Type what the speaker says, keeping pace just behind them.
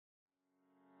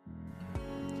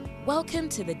Welcome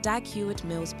to the Dag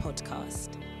Heward-Mills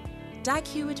podcast. Dag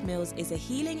Heward-Mills is a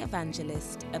healing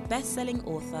evangelist, a best-selling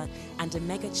author, and a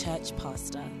mega-church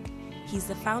pastor. He's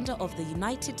the founder of the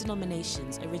United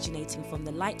Denominations, originating from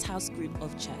the Lighthouse group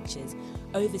of churches,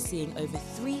 overseeing over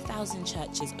 3,000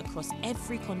 churches across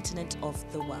every continent of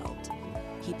the world.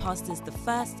 He pastors the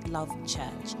First Love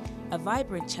Church, a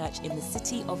vibrant church in the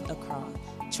city of Accra,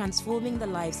 transforming the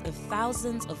lives of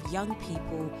thousands of young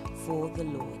people for the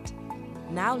Lord.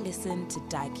 Now listen to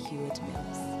Dag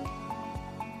Heward-Mills.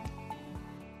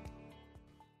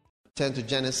 Turn to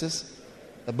Genesis,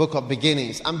 the book of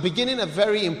beginnings. I'm beginning a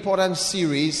very important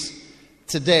series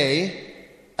today,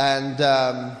 and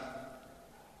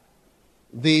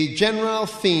the general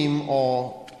theme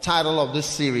or title of this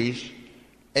series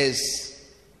is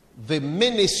the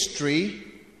ministry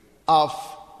of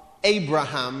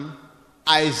Abraham,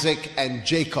 Isaac, and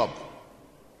Jacob.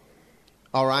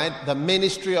 All right, the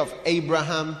ministry of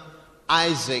Abraham,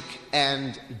 Isaac,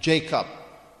 and Jacob.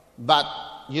 But,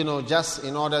 just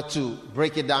in order to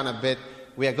break it down a bit,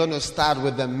 we are going to start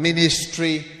with the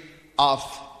ministry of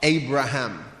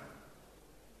Abraham.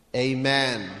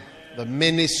 Amen. The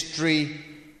ministry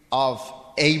of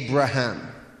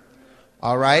Abraham.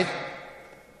 All right.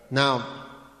 Now,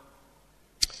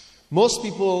 most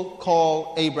people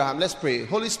call Abraham. Let's pray.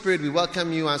 Holy Spirit, we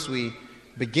welcome you as we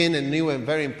begin a new and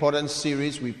very important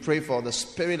series. We pray for the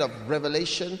spirit of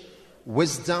revelation,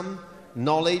 wisdom,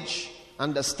 knowledge,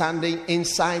 understanding,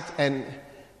 insight, and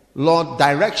Lord,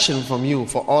 direction from you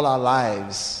for all our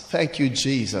lives. Thank you,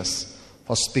 Jesus,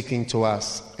 for speaking to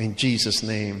us. In Jesus'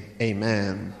 name,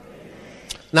 amen.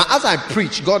 Now, as I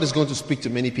preach, God is going to speak to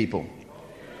many people.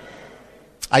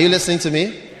 Are you listening to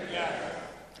me?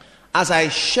 As I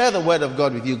share the word of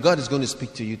God with you, God is going to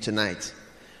speak to you tonight.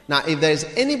 Now, if there's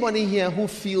anybody here who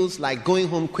feels like going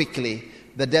home quickly,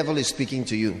 the devil is speaking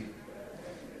to you.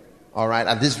 All right,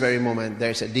 at this very moment,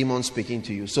 there's a demon speaking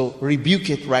to you. So rebuke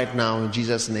it right now in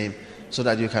Jesus' name so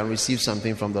that you can receive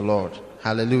something from the Lord.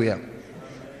 Hallelujah.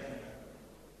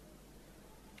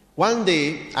 One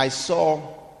day, I saw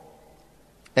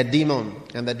a demon,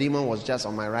 and the demon was just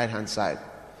on my right-hand side.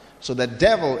 So the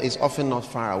devil is often not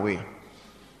far away.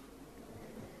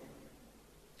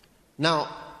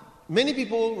 Now, many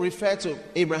people refer to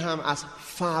Abraham as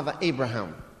Father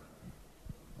Abraham.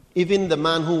 Even the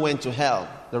man who went to hell,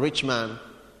 the rich man,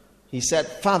 he said,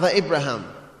 Father Abraham,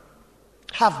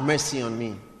 have mercy on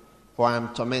me, for I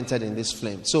am tormented in this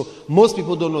flame. So most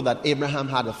people don't know that Abraham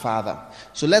had a father.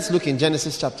 So let's look in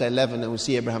Genesis chapter 11 and we'll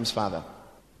see Abraham's father.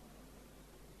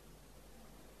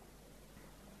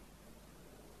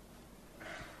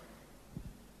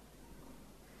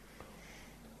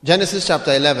 Genesis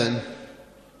chapter 11.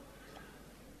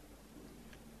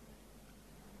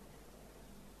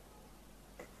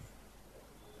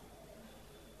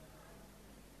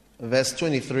 Verse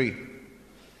 23.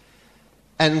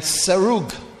 And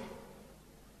Serug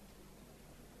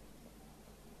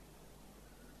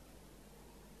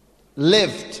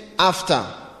lived after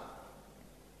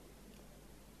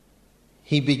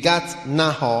he begat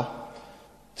Nahor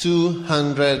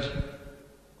 200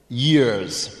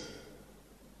 years.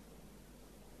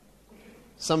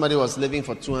 Somebody was living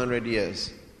for 200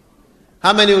 years.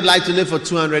 How many would like to live for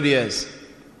 200 years?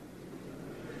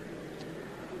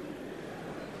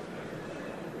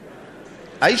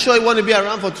 Are you sure you want to be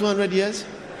around for 200 years?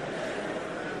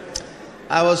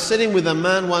 I was sitting with a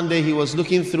man one day. He was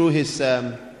looking through his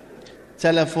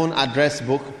telephone address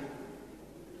book.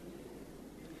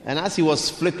 And as he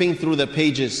was flipping through the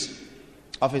pages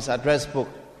of his address book,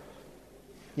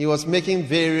 he was making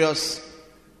various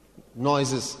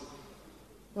noises.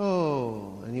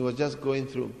 Oh, and he was just going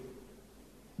through.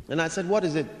 And I said, what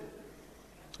is it?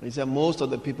 He said, most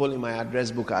of the people in my address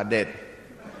book are dead.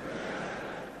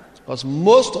 Because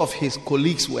most of his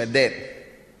colleagues were dead.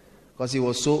 Because he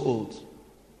was so old.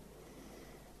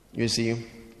 You see?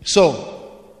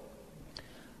 So,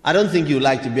 I don't think you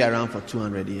like to be around for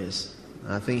 200 years.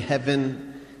 I think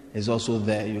heaven is also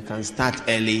there. You can start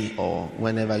early or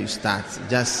whenever you start.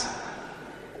 Just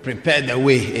prepare the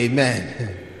way.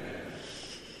 Amen.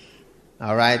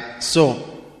 All right.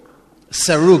 So,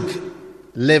 Serug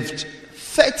lived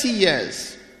 30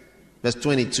 years. Verse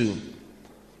 22.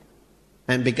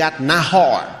 And begat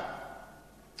Nahor.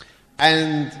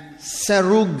 And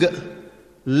Serug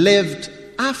lived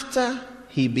after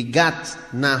he begat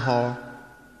Nahor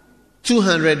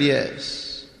 200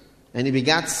 years. And he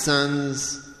begat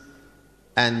sons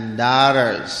and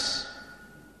daughters.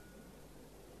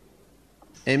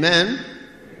 Amen.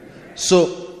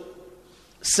 So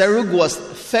Serug was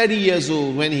 30 years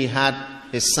old when he had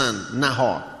his son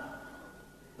Nahor.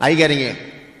 Are you getting it?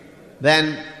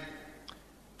 Then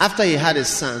after he had his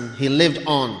son, he lived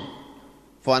on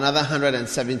for another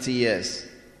 170 years.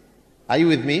 Are you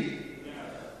with me?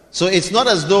 So it's not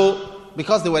as though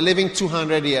because they were living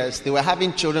 200 years, they were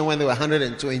having children when they were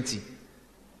 120.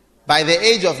 By the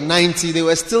age of 90, they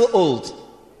were still old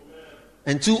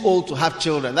and too old to have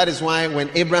children. That is why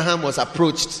when Abraham was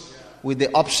approached with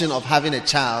the option of having a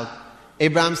child,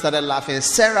 Abraham started laughing.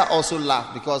 Sarah also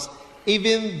laughed because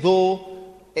even though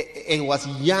it was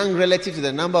young relative to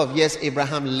the number of years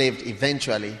Abraham lived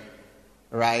eventually,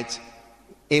 right,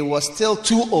 it was still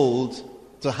too old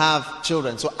to have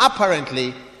children. So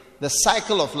apparently, the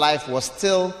cycle of life was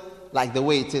still like the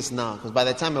way it is now. Because by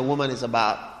the time a woman is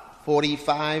about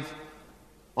 45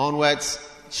 onwards,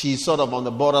 she's sort of on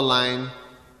the borderline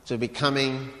to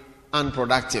becoming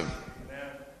unproductive.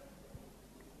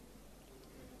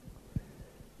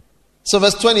 So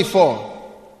verse 24.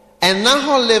 And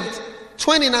Nahor lived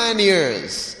 29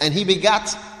 years, and he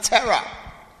begat Terah.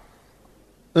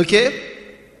 Okay?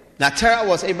 Now Terah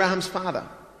was Abraham's father.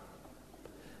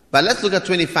 But let's look at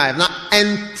 25. Now,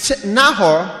 and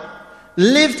Nahor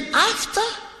lived after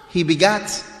he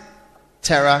begat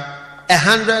Terah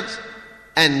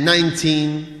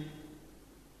 119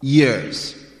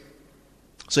 years.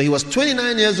 So he was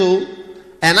 29 years old,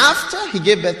 and after he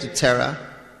gave birth to Terah,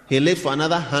 he lived for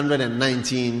another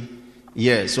 119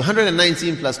 years. So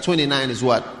 119 plus 29 is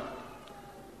what?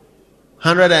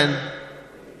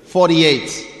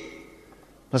 148.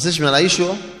 Pastor Ishmael, are you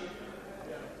sure?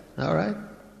 All right.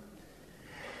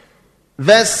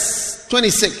 Verse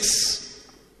 26.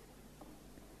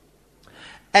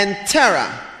 And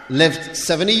Terah lived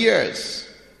 70 years,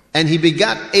 and he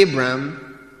begat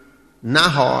Abram,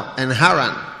 Nahor, and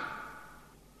Haran.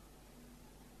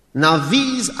 Now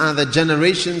these are the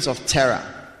generations of Terah.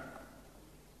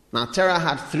 Now Terah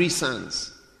had 3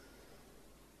 sons.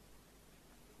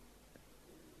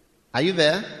 Are you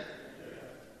there?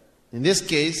 In this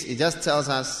case, it just tells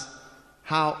us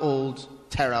how old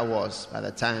Terah was by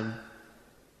the time,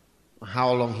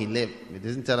 how long he lived. It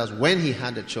doesn't tell us when he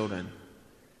had the children.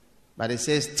 But it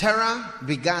says Terah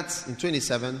begat, in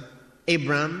 27,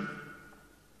 Abram,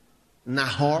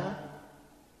 Nahor,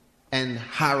 and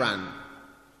Haran.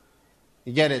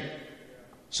 You get it?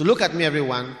 So look at me,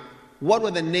 everyone. What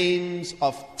were the names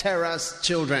of Terah's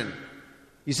children?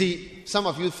 You see, some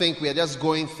of you think we are just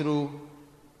going through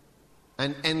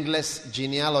an endless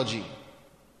genealogy.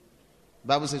 The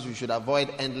Bible says we should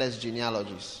avoid endless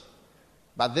genealogies.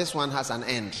 But this one has an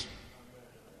end.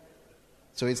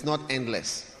 So it's not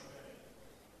endless.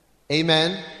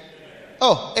 Amen?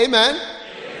 Oh, amen?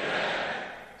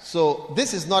 So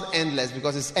this is not endless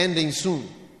because it's ending soon.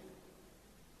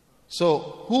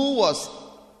 So who was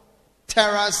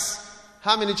Terah's?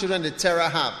 How many children did Terah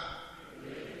have?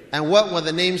 And what were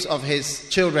the names of his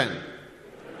children?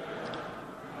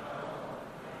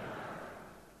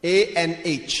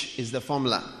 A-N-H is the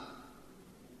formula.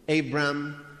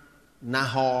 Abram,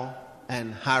 Nahor,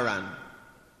 and Haran.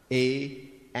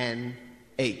 A-N-H.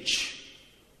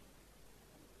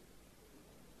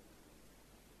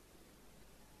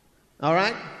 All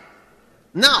right?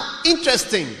 Now,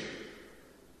 interesting.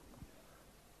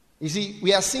 You see,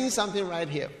 we are seeing something right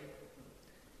here.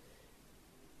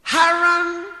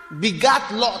 Haran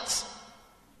begat Lot.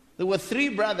 There were 3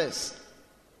 brothers.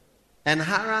 And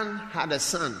Haran had a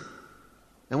son.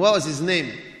 And what was his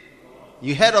name?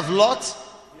 You heard of Lot? Yes.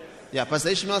 Yeah, Pastor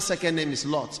Ishmael's second name is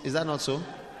Lot. Is that not so?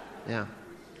 Yeah.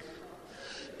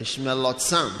 Ishmael Lot's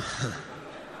son.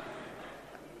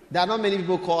 There are not many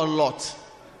people called Lot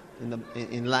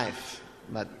in life.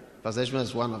 But Pastor Ishmael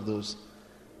is one of those.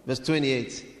 Verse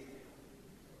 28.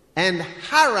 And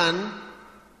Haran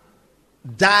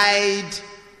died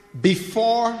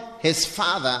before his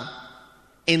father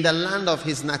in the land of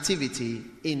his nativity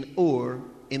in Ur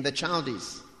in the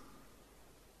Chaldees.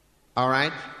 All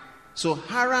right? So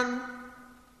Haran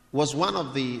was one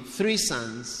of the 3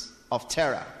 sons of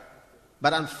Terah.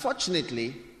 But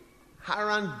unfortunately,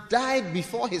 Haran died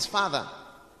before his father.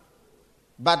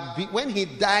 But when he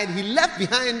died, he left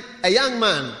behind a young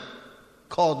man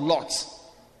called Lot.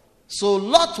 So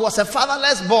Lot was a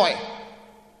fatherless boy.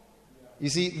 You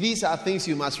see, these are things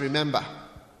you must remember.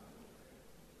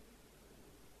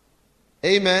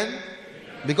 Amen?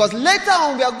 Because later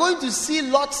on we are going to see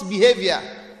Lot's behavior.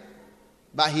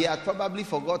 But he had probably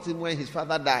forgotten when his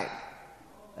father died.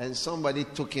 And somebody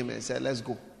took him and said, let's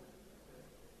go.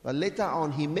 But later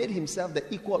on he made himself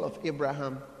the equal of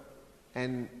Abraham.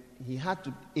 And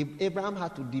Abraham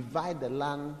had to divide the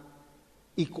land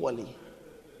equally.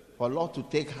 For Lot to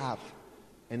take half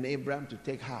and Abraham to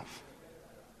take half.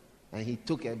 And he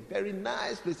took a very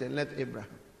nice place and left Abraham.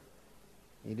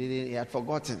 He had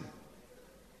forgotten.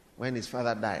 when his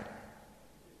father died.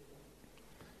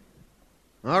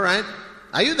 All right.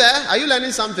 Are you there? Are you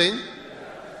learning something?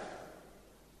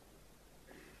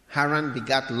 Haran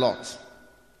begat Lot.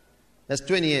 Verse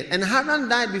 28. And Haran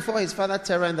died before his father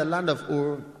Terah in the land of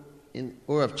Ur, in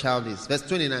Ur of Chaldees. Verse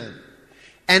 29.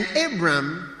 And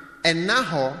Abram and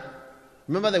Nahor,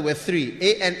 remember there were three,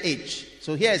 A and H.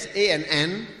 So here is A and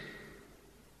N,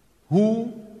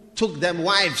 who took them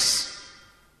wives.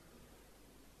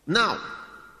 Now,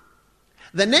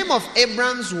 the name of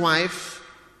Abram's wife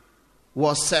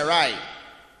was Sarai.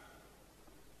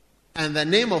 And the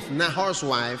name of Nahor's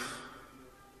wife,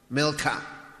 Milcah.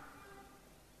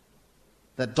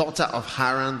 The daughter of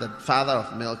Haran, the father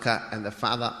of Milcah, and the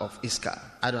father of Iscah.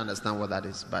 I don't understand what that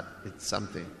is, but it's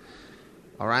something.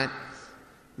 All right?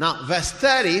 Now, verse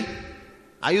 30.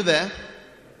 Are you there?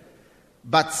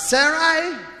 But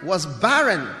Sarai was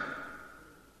barren,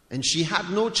 and she had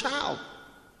no child.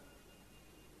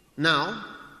 Now,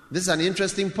 this is an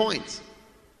interesting point.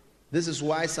 This is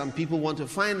why some people want to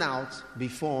find out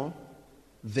before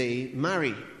they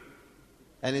marry.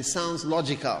 And it sounds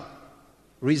logical,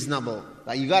 reasonable.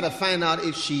 That you got to find out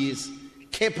if she is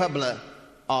capable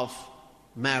of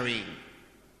marrying.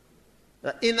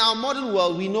 In our modern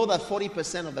world, we know that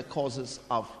 40% of the causes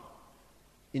of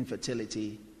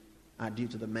infertility are due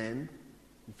to the men,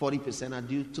 40% are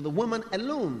due to the woman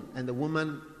alone, and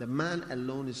the man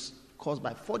alone is caused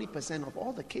by 40% of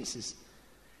all the cases.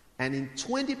 And in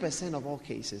 20% of all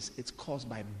cases, it's caused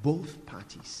by both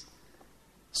parties.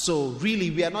 So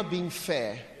really, we are not being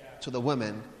fair to the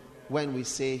women when we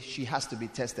say she has to be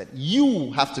tested.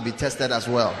 You have to be tested as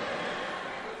well.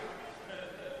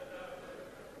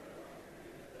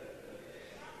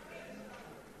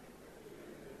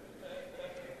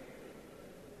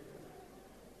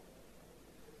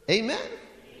 Amen?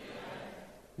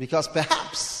 Because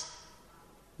perhaps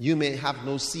you may have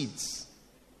no seeds.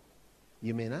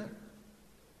 You may not.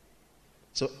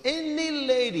 So any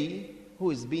lady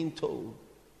who is being told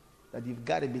that you've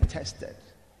got to be tested,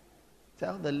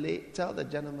 tell the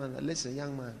gentleman, listen,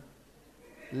 young man,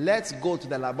 let's go to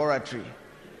the laboratory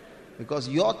because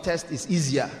your test is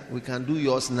easier. We can do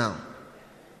yours now.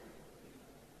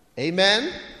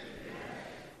 Amen?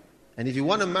 And if you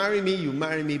want to marry me, you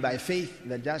marry me by faith.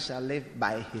 The just shall live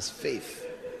by his faith.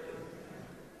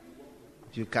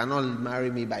 If you cannot marry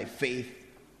me by faith,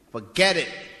 forget it.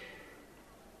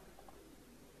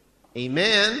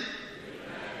 Amen. Amen.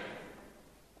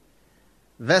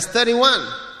 Verse 31.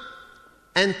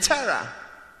 And Terah.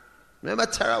 Remember,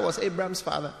 Terah was Abraham's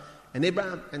father. And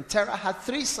Abraham and Terah had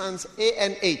three sons, A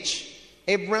and H.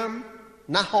 Abram,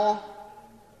 Nahor,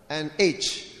 and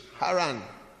H, Haran.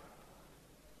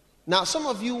 Now, some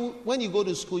of you, when you go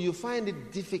to school, you find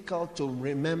it difficult to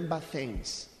remember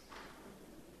things.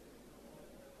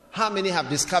 How many have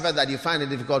discovered that you find it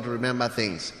difficult to remember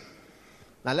things?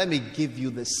 Now, let me give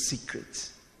you the secret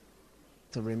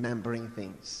to remembering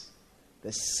things.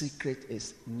 The secret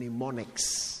is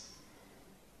mnemonics.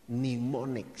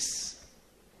 Mnemonics.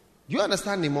 Do you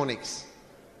understand mnemonics?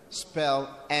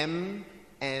 Spell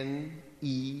M-N-E-M-O-N-I-C-S.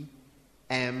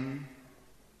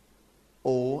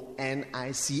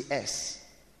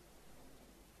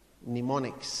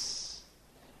 Mnemonics.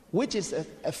 Which is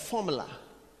a formula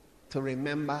to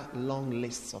remember long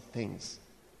lists of things.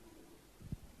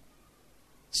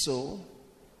 So,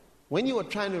 when you are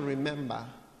trying to remember,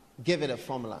 give it a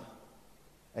formula.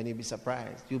 And you'll be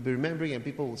surprised. You'll be remembering and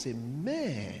people will say,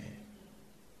 man.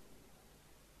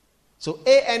 So,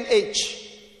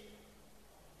 A-N-H.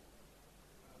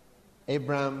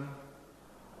 Abram,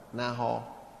 Nahor,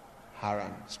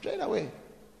 Haran. Straight away.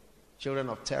 Children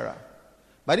of Terah.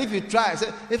 But if you try,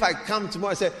 say, if I come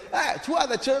tomorrow and say, hey, who are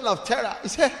the children of Terah? You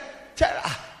say,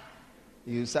 Terah.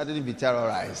 You suddenly be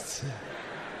terrorized.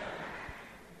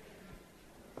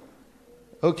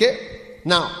 Okay?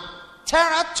 Now,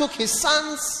 Terah took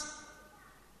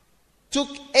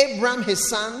Abram his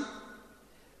son,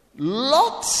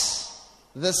 Lot,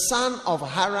 the son of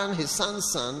Haran, his son's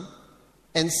son,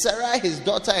 and Sarai, his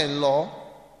daughter-in-law,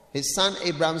 his son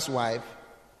Abram's wife,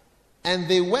 and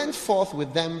they went forth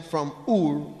with them from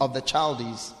Ur of the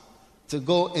Chaldees to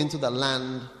go into the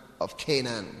land of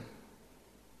Canaan.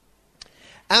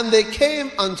 And they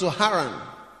came unto Haran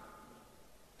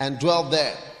and dwelt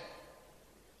there.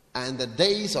 And the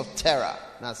days of Terah,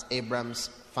 that's Abram's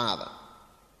father,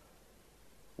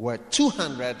 were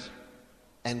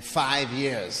 205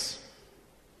 years.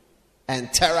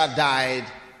 And Terah died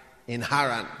in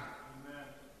Haran. Amen.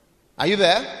 Are you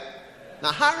there? Amen.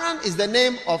 Now, Haran is the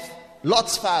name of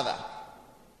Lot's father.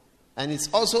 And it's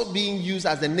also being used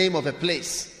as the name of a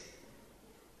place.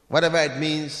 Whatever it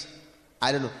means,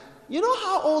 I don't know. You know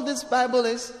how old this Bible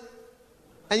is?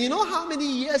 And you know how many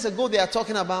years ago they are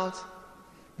talking about?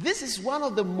 This is one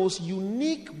of the most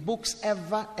unique books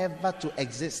ever to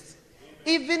exist.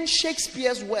 Even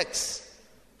Shakespeare's works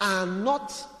are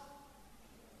not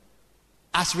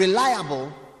as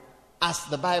reliable as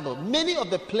the Bible. Many of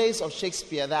the plays of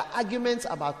Shakespeare, there are arguments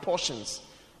about portions.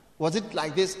 Was it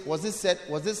like this? Was this said?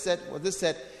 Was this said? Was this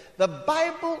said? The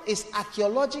Bible is,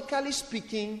 archaeologically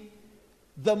speaking,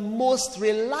 the most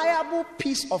reliable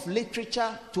piece of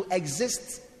literature to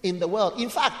exist in the world. In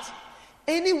fact,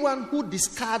 anyone who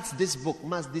discards this book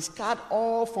must discard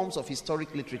all forms of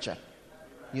historic literature.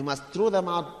 You must throw them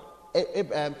out.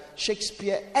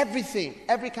 Shakespeare, everything,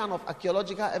 every kind of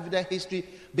archaeological evidence, history,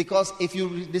 because if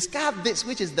you discard this,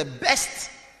 which is the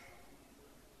best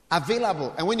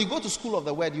available, and when you go to School of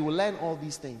the Word, you will learn all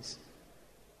these things.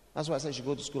 That's why I said you should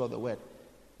go to School of the Word.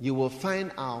 You will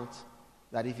find out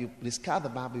that if you discard the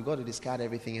Bible, you've got to discard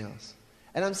everything else.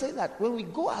 And I'm saying that when we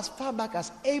go as far back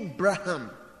as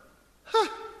Abraham,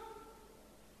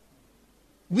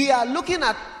 we are looking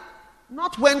at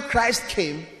not when Christ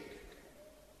came,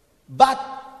 but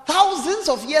thousands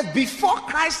of years before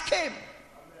Christ came.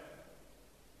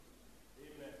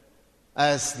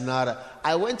 That's not.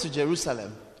 I went to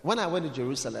Jerusalem. When I went to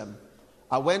Jerusalem,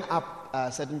 I went up a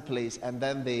certain place, and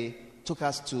then they took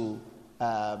us to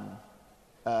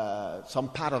some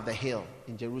part of the hill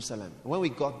in Jerusalem. When we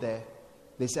got there,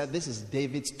 they said, "This is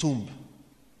David's tomb."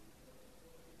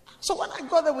 So when I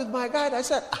got there with my guide, I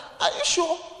said, "Are you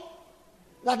sure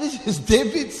that this is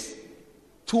David's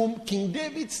tomb, King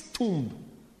David's tomb?"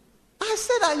 I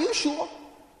said, "Are you sure?"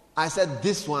 I said,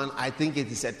 "This one, I think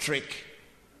it is a trick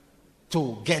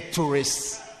to get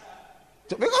tourists."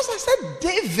 Because I said,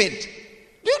 David.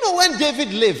 Do you know when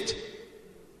David lived?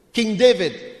 King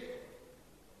David.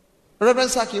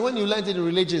 Reverend Saki, when you learned in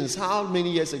religions, how many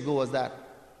years ago was that?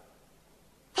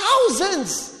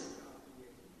 Thousands.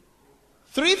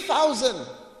 3,000.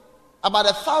 About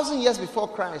 1,000 years before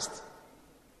Christ.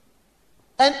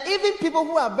 And even people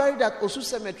who are buried at Osu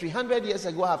Cemetery 100 years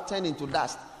ago have turned into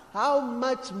dust. How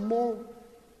much more?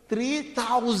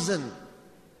 3,000.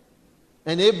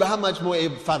 And Abraham, much more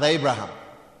Father Abraham.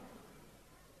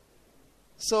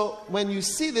 So when you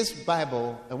see this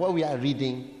Bible and what we are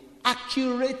reading,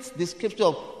 accurate description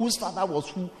of whose father was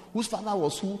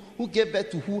who gave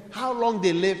birth to who, how long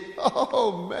they lived.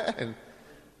 Oh man.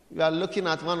 You are looking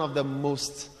at one of the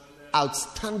most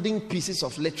outstanding pieces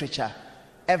of literature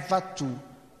ever to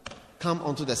come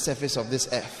onto the surface of this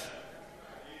earth.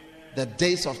 The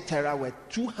days of terror were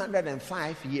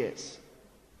 205 years.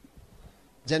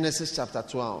 Genesis chapter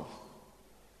 12.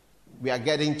 We are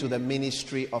getting to the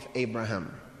ministry of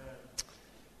Abraham.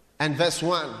 And verse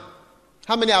 1.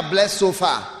 How many are blessed so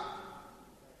far?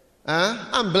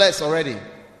 I'm blessed already.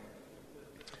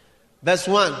 Verse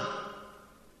 1.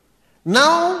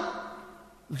 Now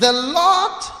the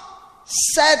Lord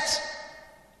said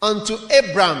unto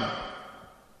Abram,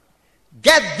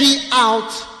 "Get thee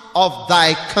out of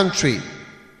thy country,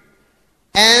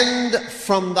 and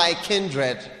from thy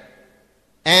kindred,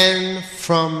 and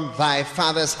from thy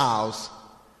father's house."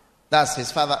 That's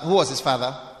his father. Who was his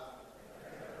father?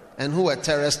 And who were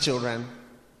Terah's children?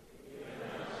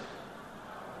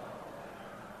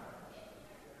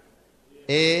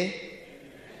 A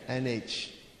and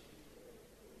H.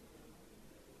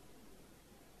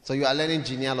 So you are learning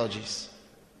genealogies.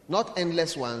 Not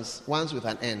endless ones, ones with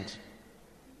an end.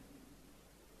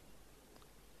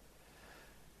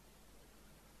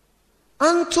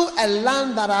 Unto a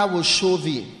land that I will show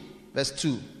thee. Verse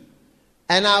 2.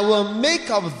 And I will make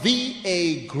of thee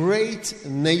a great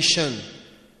nation,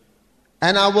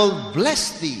 and I will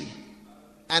bless thee,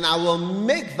 and I will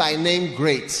make thy name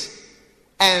great,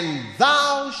 and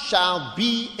thou shalt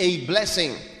be a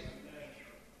blessing.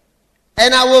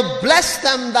 And I will bless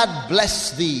them that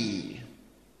bless thee.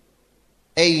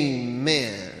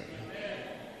 Amen.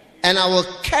 And I will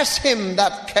curse him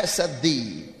that curseth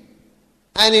thee.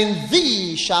 And in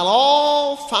thee shall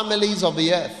all families of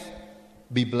the earth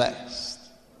be blessed.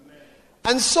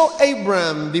 And so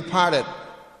Abram departed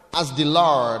as the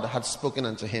Lord had spoken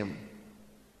unto him.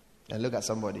 And look at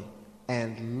somebody.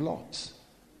 And Lot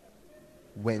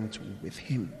went with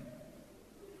him.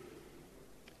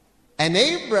 And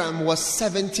Abram was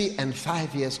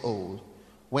 75 years old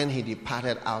when he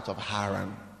departed out of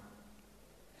Haran.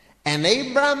 And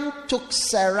Abram took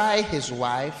Sarai his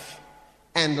wife,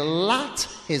 and Lot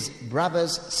his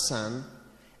brother's son,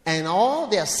 and all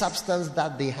their substance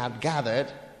that they had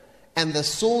gathered, and the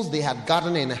souls they had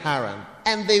gotten in Haran,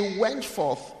 and they went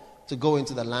forth to go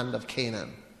into the land of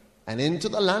Canaan. And into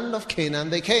the land of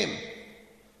Canaan they came.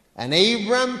 And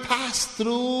Abram passed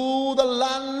through the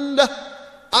land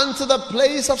unto the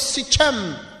place of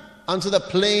Sichem, unto the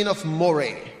plain of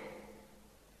Moreh.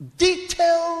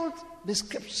 Detailed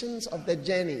descriptions of the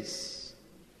journeys.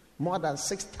 More than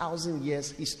 6,000 years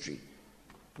history.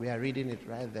 We are reading it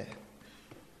right there.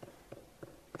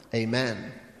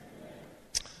 Amen.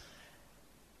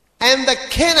 And the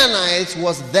Canaanites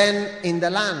was then in the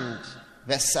land.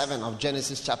 Verse 7 of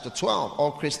Genesis chapter 12.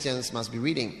 All Christians must be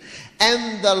reading.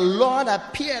 And the Lord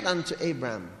appeared unto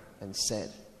Abram and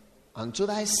said, unto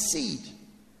thy seed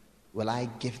will I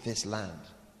give this land.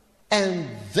 And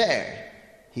there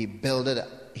he builded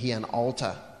an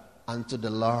altar unto the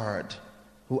Lord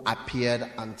who appeared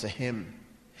unto him.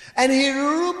 And he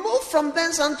removed from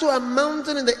thence unto a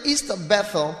mountain in the east of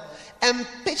Bethel, and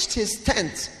pitched his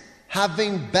tent,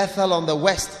 having Bethel on the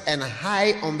west and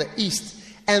Hai on the east.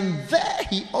 And there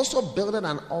he also builded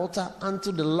an altar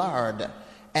unto the Lord,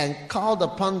 and called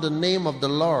upon the name of the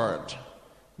Lord.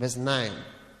 Verse 9.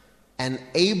 And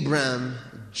Abram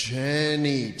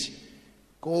journeyed,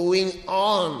 going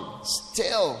on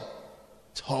still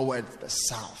toward the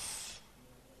south.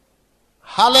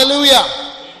 Hallelujah.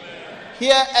 Amen.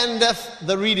 Here endeth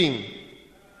the reading.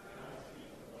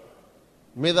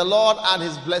 May the Lord add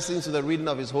his blessings to the reading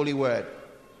of his holy word.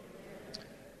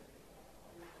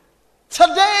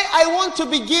 Today I want to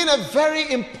begin a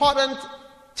very important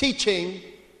teaching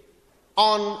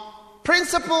on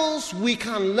principles we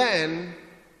can learn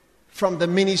from the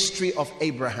ministry of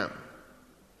Abraham.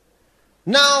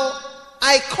 Now,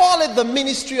 I call it the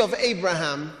ministry of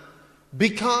Abraham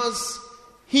because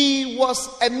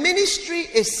a ministry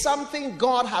is something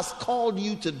God has called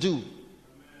you to do.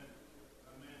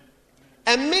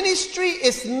 A ministry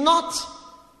is not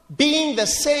being the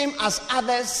same as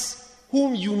others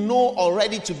whom you know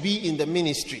already to be in the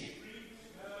ministry.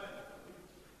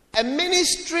 A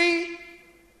ministry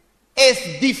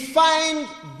is defined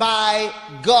by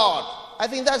God. I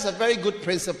think that's a very good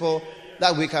principle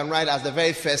that we can write as the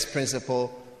very first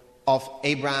principle of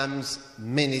Abraham's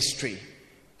ministry.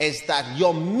 Is that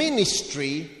your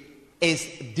ministry is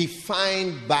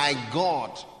defined by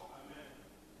God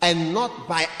and not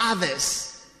by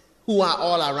others who are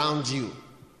all around you.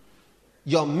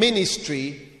 Your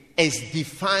ministry is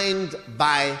defined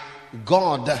by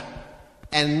God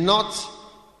and not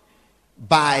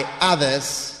by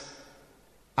others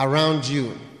around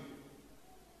you.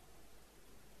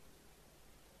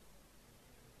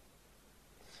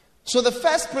 So the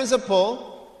first principle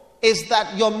is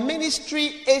that your ministry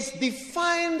is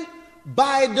defined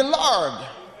by the Lord.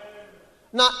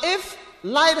 Now, if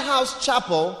Lighthouse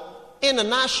Chapel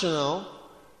International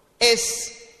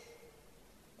is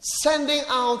sending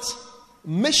out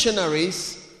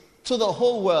missionaries to the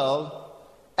whole world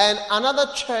and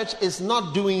another church is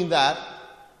not doing that,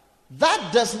 that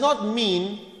does not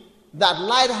mean that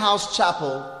Lighthouse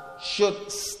Chapel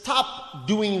should stop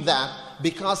doing that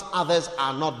because others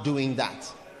are not doing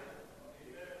that.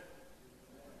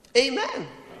 Amen.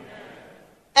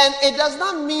 And it does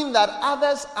not mean that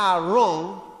others are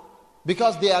wrong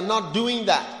because they are not doing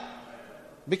that.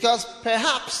 Because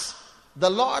perhaps the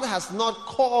Lord has not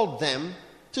called them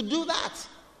to do that.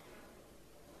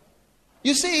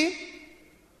 You see,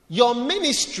 your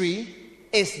ministry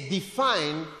is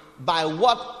defined by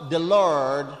what the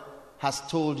Lord has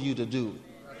told you to do.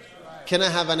 Can I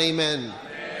have an amen? Amen.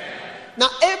 Now,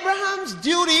 Abraham's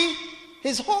duty,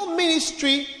 his whole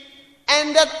ministry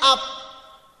ended up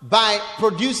by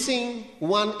producing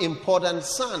one important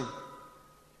son,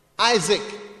 Isaac,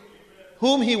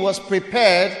 whom he was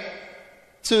prepared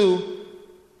to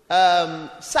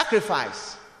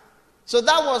sacrifice. So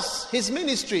that was his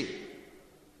ministry.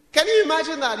 Can you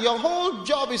imagine that? Your whole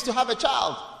job is to have a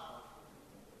child.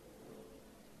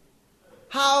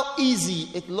 How easy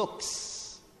it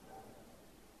looks.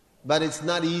 But it's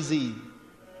not easy.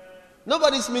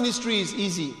 Nobody's ministry is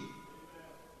easy.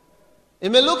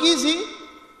 It may look easy,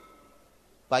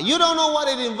 but you don't know what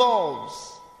it involves.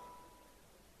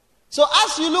 So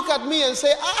as you look at me and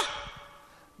say,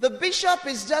 the bishop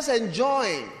is just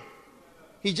enjoying.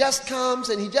 He just comes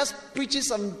and he just preaches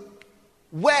some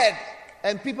word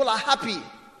and people are happy.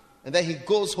 And then he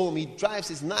goes home, he drives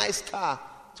his nice car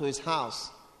to his house.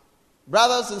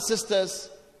 Brothers and sisters,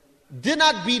 do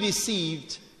not be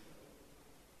deceived.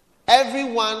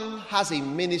 Everyone has a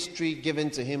ministry given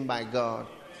to him by God.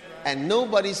 And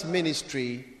nobody's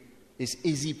ministry is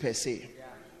easy per se.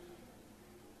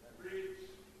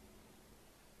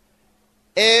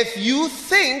 If you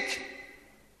think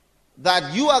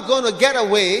that you are going to get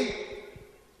away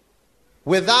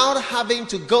without having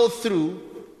to go through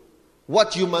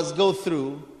what you must go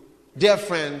through, dear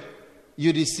friend,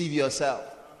 you deceive yourself.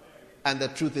 and the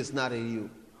truth is not in you.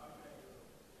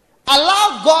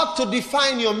 Allow God to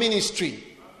define your ministry,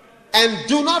 and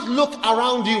do not look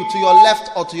around you to your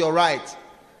left or to your right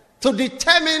to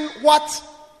determine what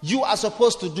you are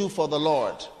supposed to do for the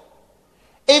Lord.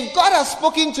 If God has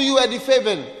spoken to you, Eddie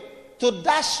Fabian, to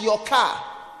dash your car,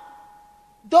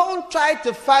 don't try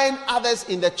to find others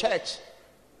in the church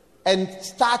and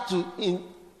start to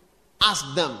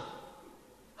ask them,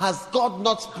 has God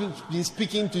not been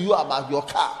speaking to you about your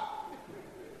car?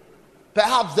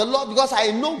 Perhaps the Lord, because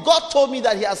I know God told me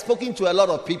that he has spoken to a lot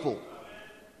of people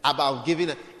about giving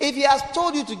it. If he has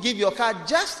told you to give your car,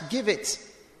 just give it.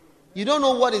 You don't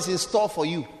know what is in store for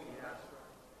you.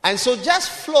 And so just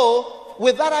flow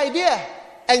with that idea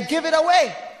and give it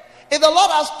away. If the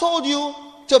Lord has told you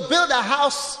to build a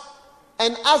house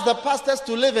and ask the pastors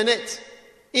to live in it,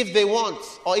 if they want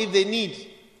or if they need,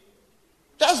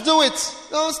 just do it.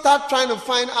 Don't start trying to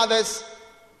find others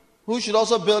who should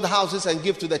also build houses and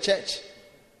give to the church.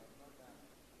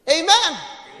 Amen. Amen.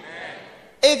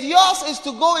 If yours is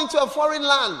to go into a foreign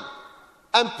land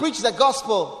and preach the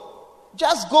gospel,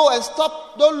 just go and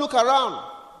stop. Don't look around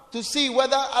to see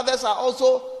whether others are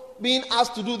also being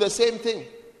asked to do the same thing.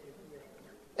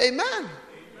 Amen. Amen.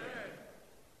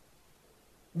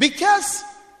 Because,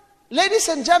 ladies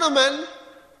and gentlemen,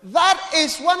 that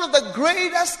is one of the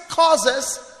greatest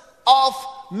causes of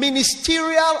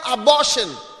ministerial abortion.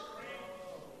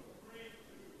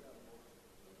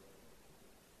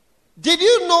 Did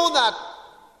you know that,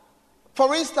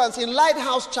 for instance, in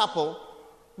Lighthouse Chapel,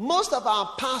 most of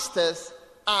our pastors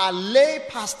are lay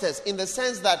pastors in the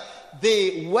sense that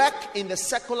they work in the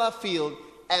secular field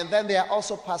and then they are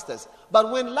also pastors.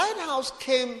 But when Lighthouse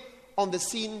came on the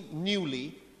scene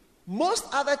newly, most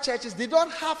other churches, they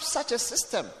don't have such a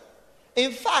system.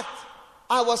 In fact,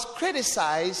 I was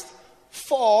criticized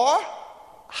for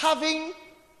having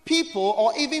people,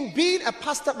 or even being a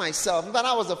pastor myself, but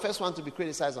I was the first one to be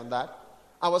criticized on that.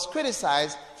 I was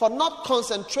criticized for not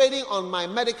concentrating on my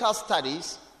medical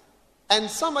studies. And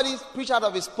somebody preached out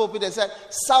of his pulpit and said,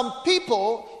 some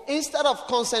people, instead of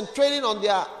concentrating on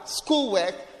their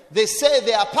schoolwork, they say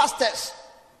they are pastors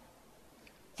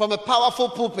from a powerful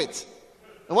pulpit.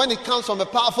 And when it comes from a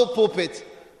powerful pulpit,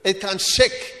 it can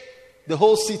shake the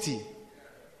whole city.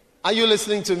 Are you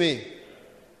listening to me?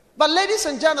 But ladies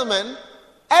and gentlemen,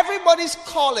 everybody's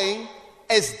calling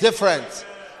is different.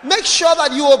 Make sure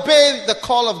that you obey the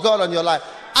call of God on your life.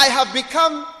 I have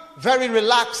become very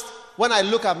relaxed when I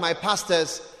look at my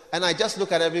pastors and I just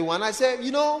look at everyone. I say,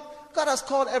 you know, God has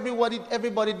called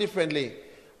everybody differently.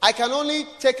 I can only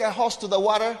take a horse to the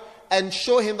water and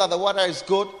show him that the water is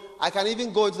good. I can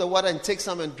even go into the water and take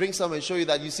some and drink some and show you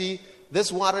that, you see,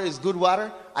 this water is good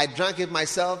water. I drank it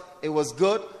myself. It was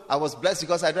good. I was blessed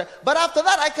because I drank. But after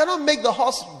that, I cannot make the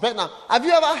horse better. Have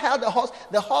you ever held a horse?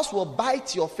 The horse will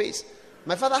bite your face.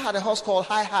 My father had a horse called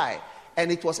Hi,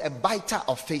 and it was a biter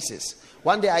of faces.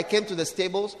 One day I came to the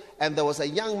stables, and there was a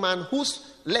young man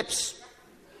whose lips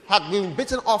had been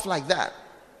bitten off like that.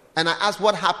 And I asked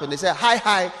what happened. They said,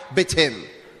 Hi bit him.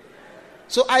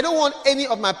 So I don't want any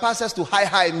of my pastors to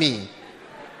hi me.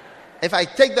 If I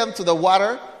take them to the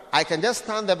water, I can just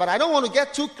stand there, but I don't want to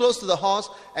get too close to the horse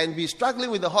and be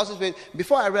struggling with the horse's weight.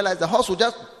 Before I realize the horse will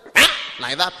just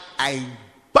like that, I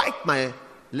bite my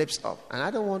lips off. And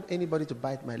I don't want anybody to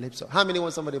bite my lips off. How many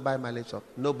want somebody to bite my lips off?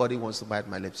 Nobody wants to bite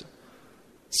my lips off.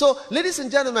 So, ladies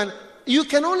and gentlemen, you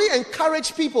can only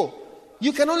encourage people.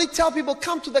 You can only tell people,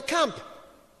 come to the camp.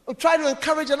 Or try to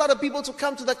encourage a lot of people to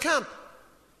come to the camp.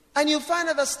 And you find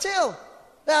that still,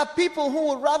 there are people who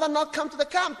would rather not come to the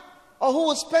camp, or who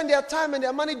would spend their time and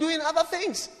their money doing other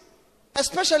things.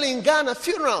 Especially in Ghana,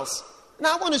 funerals.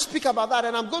 Now I want to speak about that,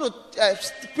 and I'm going to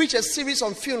preach a series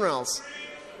on funerals.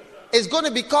 It's going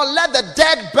to be called Let the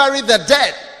Dead Bury the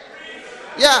Dead.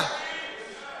 Yeah.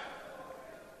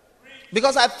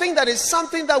 Because I think that is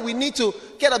something that we need to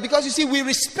get up. Because you see, we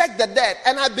respect the dead.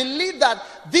 And I believe that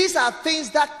these are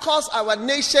things that cause our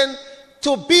nation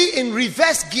to be in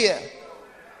reverse gear.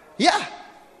 Yeah.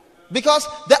 Because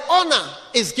the honor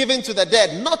is given to the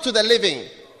dead, not to the living.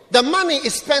 The money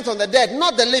is spent on the dead,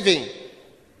 not the living.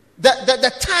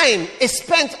 The time is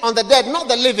spent on the dead, not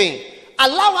the living.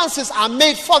 Allowances are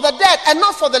made for the dead and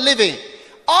not for the living.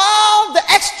 All the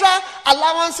extra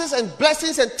allowances and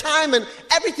blessings and time and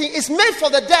everything is made for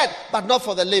the dead, but not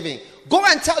for the living. Go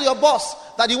and tell your boss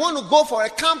that you want to go for a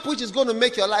camp which is going to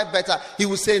make your life better. He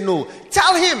will say no.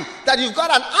 Tell him that you've got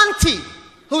an auntie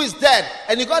who is dead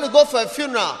and you got to go for a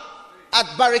funeral at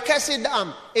Barikesi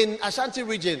Dam in Ashanti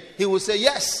region. He will say,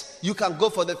 yes, you can go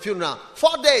for the funeral.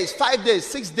 4 days, 5 days,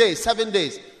 6 days, 7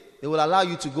 days. They will allow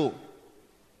you to go.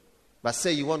 But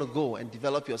say you want to go and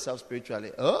develop yourself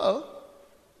spiritually.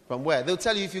 From where? They'll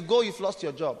tell you if you go, you've lost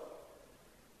your job.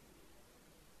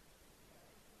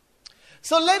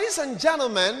 So, ladies and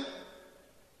gentlemen,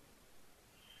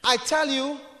 I tell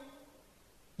you,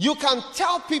 you can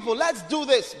tell people, let's do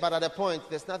this. But at a point,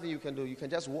 there's nothing you can do. You can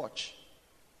just watch.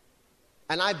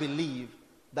 And I believe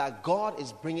that God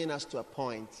is bringing us to a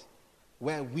point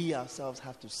where we ourselves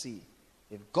have to see.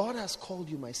 If God has called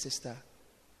you, my sister,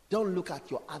 don't look at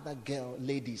your other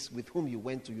ladies with whom you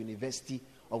went to university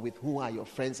or with whom are your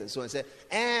friends and so on and say,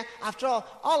 after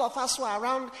all of us who are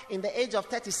around in the age of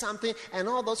 30-something and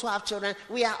all those who have children,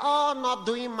 we are all not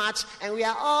doing much and we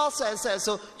are all so and so.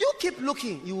 So you keep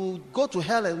looking. You will go to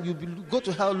hell and you go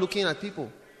to hell looking at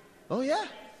people. Oh, yeah.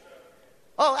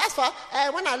 Oh, as for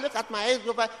when I look at my age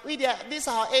group, this is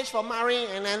our age for marrying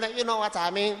and then you know what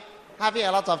I mean? Having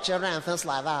a lot of children and things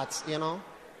like that, you know.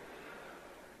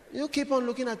 You keep on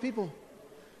looking at people.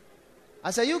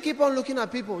 I say, you keep on looking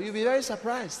at people, you'll be very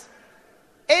surprised.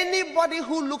 Anybody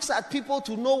who looks at people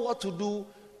to know what to do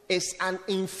is an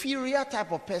inferior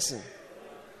type of person.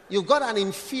 You've got an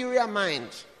inferior mind.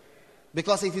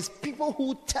 Because it is people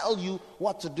who tell you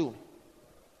what to do.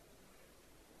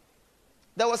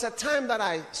 There was a time that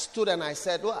I stood and I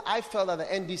said, well, I felt that the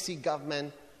NDC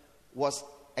government was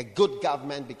a good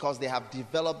government because they have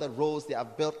developed the roads they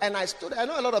have built. And I stood, I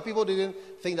know a lot of people didn't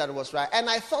think that it was right. And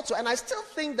I thought so. And I still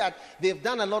think that they've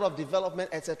done a lot of development,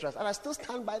 etc. And I still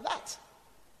stand by that.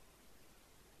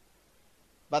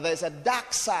 But there's a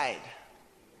dark side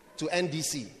to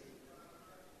NDC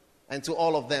and to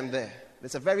all of them there.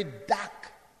 There's a very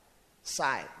dark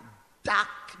side, dark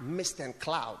mist and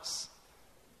clouds,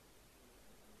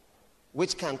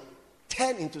 which can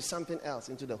turn into something else,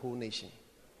 into the whole nation.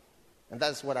 And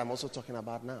that's what I'm also talking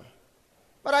about now.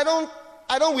 But I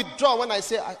don't withdraw when I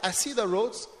say I see the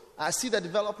roads, I see the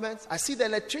developments, I see the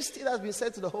electricity that's been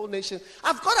sent to the whole nation.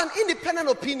 I've got an independent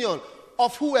opinion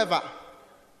of whoever.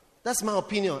 That's my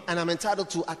opinion. And I'm entitled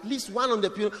to at least one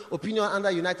opinion under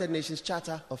United Nations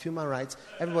Charter of Human Rights.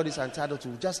 Everybody's entitled to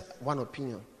just one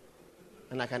opinion.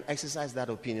 And I can exercise that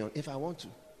opinion if I want to.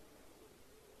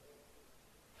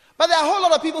 But there are a whole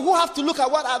lot of people who have to look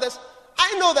at what others.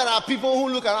 I know there are people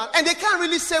who look around and they can't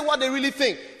really say what they really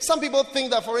think. Some people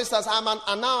think that, for instance, I'm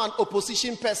now an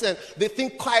opposition person. They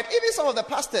think quiet. Even some of the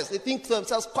pastors, they think to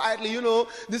themselves quietly, you know,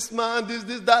 this man, this,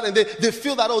 that. And they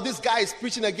feel that, oh, this guy is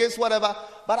preaching against whatever.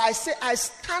 But I say, I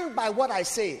stand by what I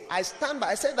say. I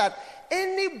say that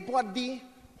anybody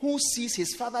who sees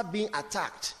his father being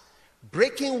attacked,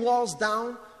 breaking walls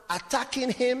down,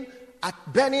 attacking him,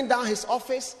 burning down his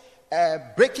office,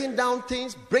 breaking down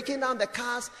things, breaking down the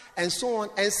cars, and so on,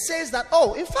 and says that,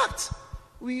 oh, in fact,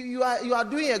 you are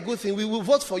doing a good thing. We will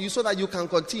vote for you so that you can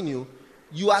continue.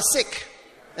 You are sick,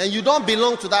 and you don't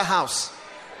belong to that house.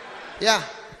 Yeah.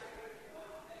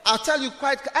 I'll tell you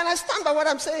quite, and I stand by what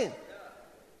I'm saying.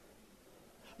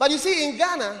 But you see, in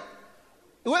Ghana,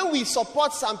 when we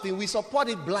support something, we support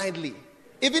it blindly.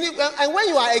 Even if, and when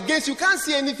you are against, you can't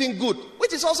see anything good,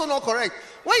 which is also not correct.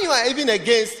 When you are even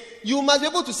against, you must be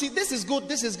able to see this is good,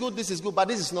 this is good, this is good, but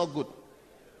this is not good.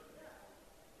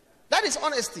 That is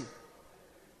honesty.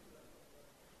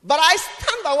 But I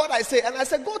stand by what I say, and I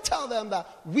say, go tell them that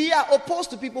we are opposed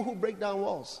to people who break down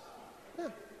walls. Yeah.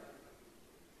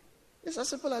 It's as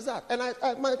simple as that.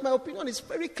 And my opinion is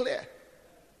very clear.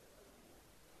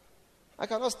 I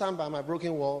cannot stand by my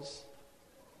broken walls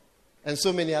and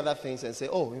so many other things and say,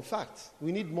 oh, in fact,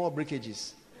 we need more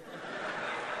breakages.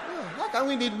 Yeah, how can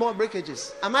we need more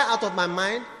breakages? Am I out of my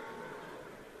mind?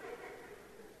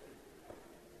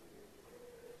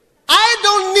 I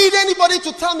don't need anybody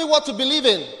to tell me what to believe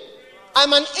in.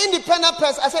 I'm an independent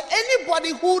person. I said,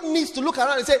 anybody who needs to look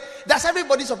around and say, does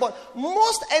everybody support?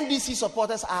 Most NDC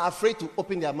supporters are afraid to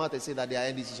open their mouth and say that they are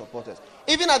NDC supporters.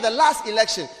 Even at the last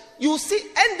election, you see,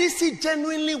 NDC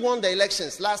genuinely won the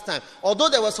elections last time. Although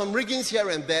there were some riggings here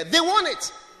and there, they won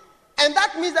it. And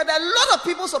that means that a lot of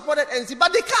people supported NDC,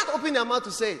 but they can't open their mouth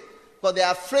to say it. But they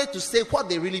are afraid to say what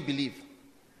they really believe.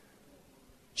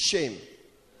 Shame.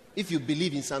 If you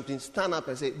believe in something, stand up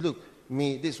and say, look,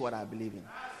 me, this is what I believe in.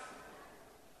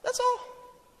 That's all.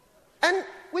 And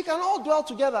we can all dwell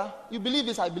together. You believe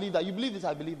this, I believe that. You believe this,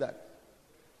 I believe that.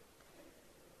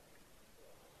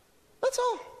 That's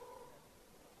all.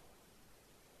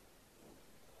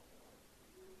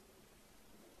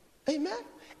 Amen.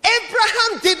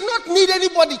 Abraham did not need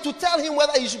anybody to tell him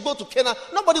whether he should go to Canaan.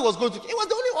 Nobody was going to. He was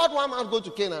the only odd one man going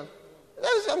to Canaan.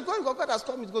 I'm going. God has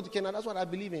told me to go to Canaan. That's what I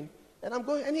believe in. And I'm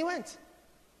going. And he went.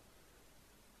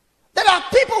 There are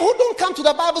people who don't come to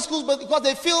the Bible schools because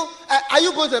they feel, are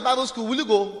you going to the Bible school? Will you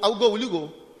go? I will go. Will you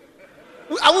go?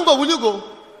 I won't go. Will you go?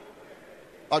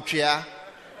 Otria.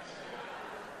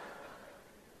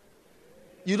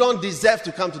 You don't deserve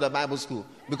to come to the Bible school,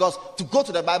 because to go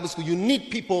to the Bible school, you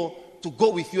need people to go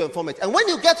with you and form it. And when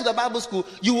you get to the Bible school,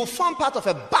 you will form part of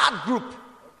a bad group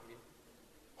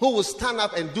who will stand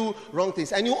up and do wrong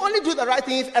things. And you only do the right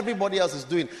thing if everybody else is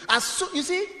doing. You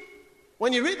see,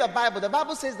 when you read the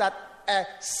Bible says that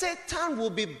Satan will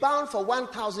be bound for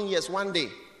 1,000 years one day.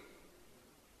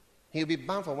 He'll be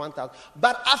bound for 1,000.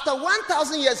 But after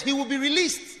 1,000 years, he will be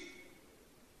released.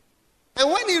 And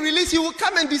when he released, he will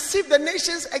come and deceive the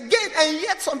nations again. And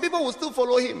yet some people will still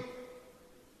follow him.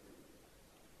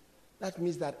 That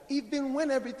means that even when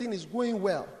everything is going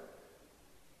well,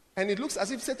 and it looks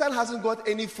as if Satan hasn't got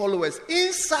any followers,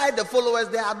 inside the followers,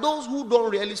 there are those who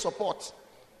don't really support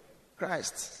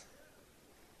Christ.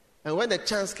 And when the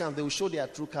chance comes, they will show their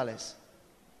true colors.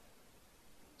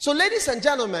 So, ladies and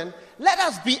gentlemen, let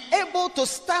us be able to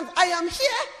stand. I am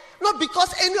here not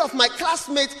because any of my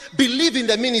classmates believe in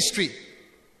the ministry.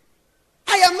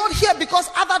 I am not here because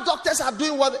other doctors are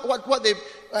doing what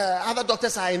other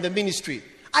doctors are in the ministry.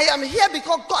 I am here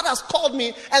because God has called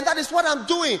me, and that is what I'm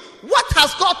doing. What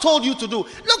has God told you to do?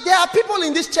 Look, there are people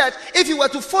in this church, if you were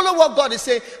to follow what God is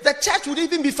saying, the church would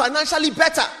even be financially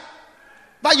better.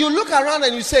 But you look around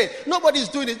and you say, nobody's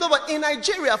doing this. No, but in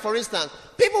Nigeria, for instance,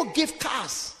 people give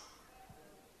cars.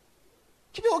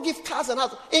 People give cars and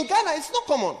houses. In Ghana, it's not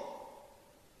common.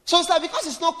 So it's like, because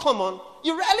it's not common,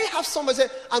 you rarely have somebody say,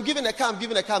 I'm giving a car, I'm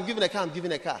giving a car, I'm giving a car, I'm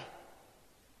giving a car.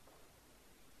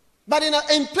 But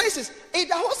in places, the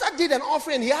host did an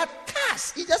offering, he had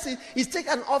cars. He's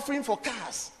taken an offering for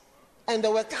cars. And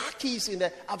there were car keys in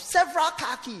there, several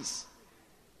car keys.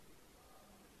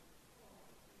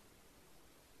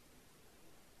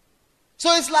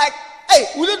 So it's like, hey,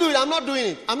 will you do it? I'm not doing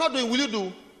it. I'm not doing it. Will you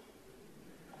do?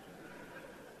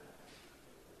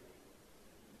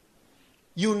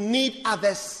 You need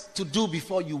others to do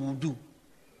before you will do.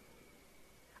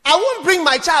 I won't bring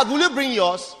my child. Will you bring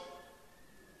yours?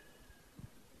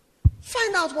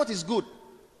 Find out what is good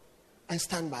and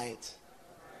stand by it.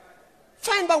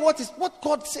 Find out what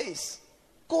God says.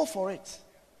 Go for it.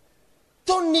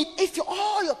 Don't need, if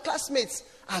all your classmates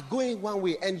are going one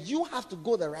way and you have to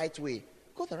go the right way,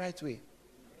 go the right way.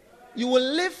 You will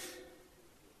live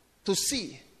to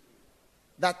see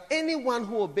that anyone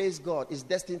who obeys God is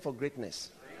destined for greatness.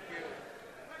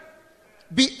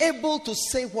 Be able to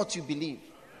say what you believe.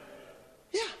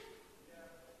 Yeah.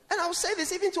 And I will say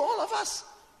this even to all of us,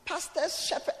 pastors,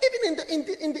 shepherds, even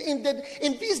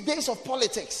in these days of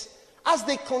politics, as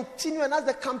they continue and as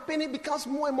the campaigning becomes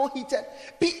more and more heated,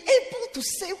 be able to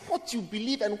say what you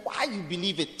believe and why you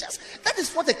believe it. That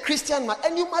is what a Christian must,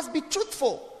 and you must be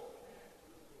truthful.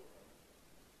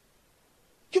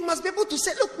 You must be able to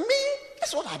say, look, me,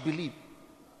 that's what I believe.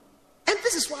 And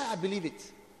this is why I believe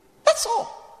it. That's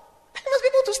all. And you must be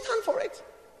able to stand for it.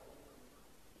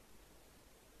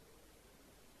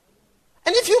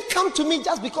 And if you come to me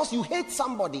just because you hate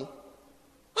somebody,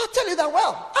 I'll tell you that,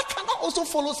 well, I cannot also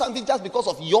follow something just because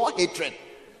of your hatred.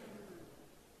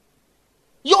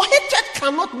 Your hatred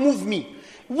cannot move me.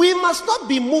 We must not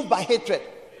be moved by hatred.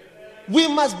 We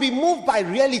must be moved by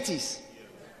realities.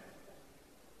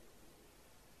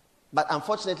 But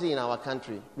unfortunately in our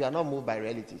country, we are not moved by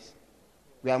realities.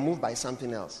 We are moved by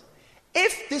something else.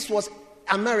 If this was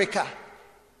America,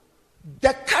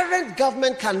 the current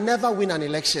government can never win an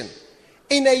election.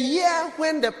 In a year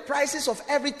when the prices of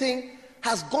everything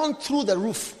has gone through the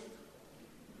roof,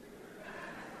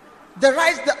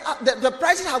 the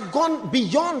prices have gone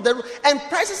beyond the roof, and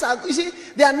prices are, you see,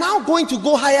 they are now going to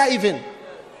go higher even.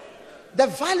 The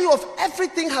value of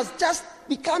everything has just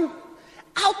become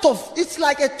it's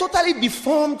like a totally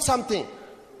deformed something.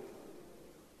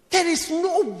 There is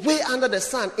no way under the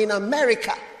sun in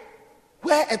America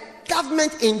where a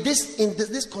government in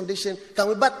this condition can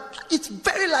win. But it's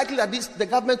very likely that the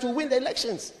government will win the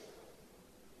elections.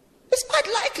 It's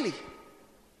quite likely.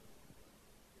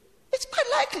 It's quite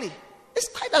likely. It's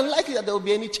quite unlikely that there will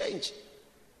be any change.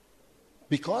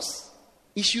 Because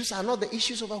issues are not the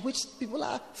issues over which people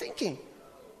are thinking.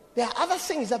 There are other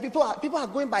things that people are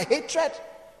going by hatred,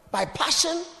 by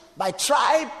passion, by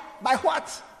tribe, by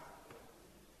what?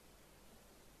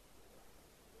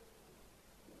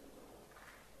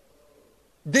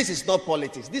 This is not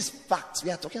politics. This is facts.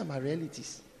 We are talking about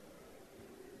realities.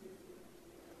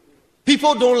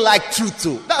 People don't like truth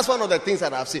too. That's one of the things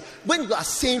that I've seen. When you are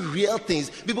saying real things,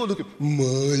 people look at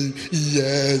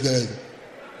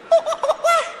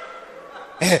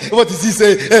what does he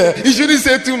say? He shouldn't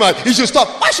say too much. He should stop.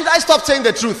 Why should I stop saying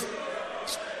the truth?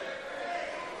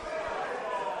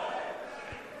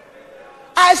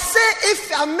 I say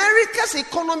if America's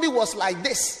economy was like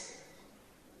this,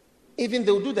 Even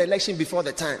they'll do the election before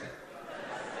the time.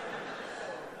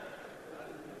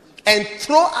 And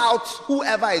throw out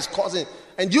whoever is causing.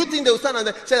 And you think they'll stand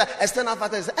and say that external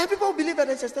factors. And people believe that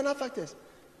it's external factors.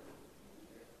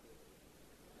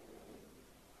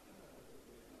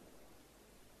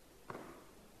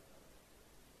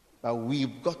 But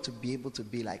we've got to be able to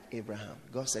be like Abraham.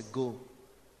 God said, go.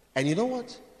 And you know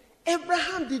what?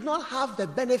 Abraham did not have the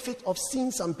benefit of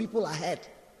seeing some people ahead.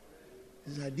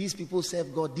 He's like, these people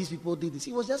serve God, these people did this.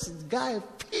 He was just a guy,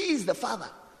 he is the father.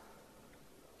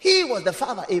 He was the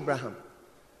father, Abraham.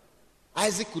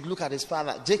 Isaac could look at his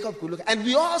father, Jacob could look, and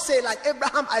we all say like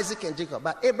Abraham, Isaac, and Jacob.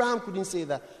 But Abraham couldn't say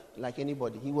that like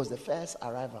anybody. He was the first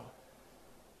arrival.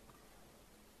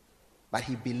 But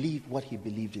he believed what he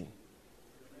believed in.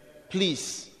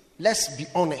 Please, let's be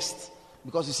honest.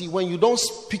 Because you see, when you don't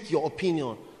speak your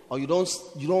opinion, or you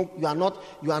are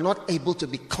not able to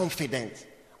be confident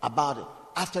about it,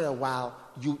 after a while,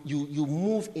 you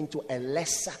move into a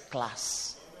lesser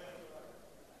class.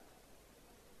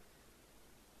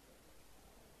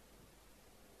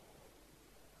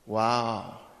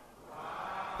 Wow.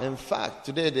 In fact,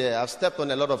 today I've stepped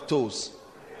on a lot of toes.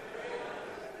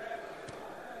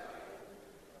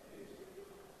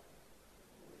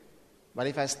 But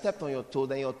if I stepped on your toe,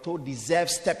 then your toe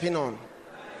deserves stepping on.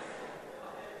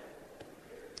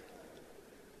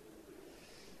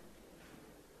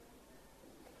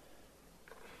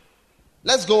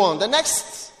 Let's go on. The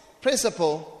next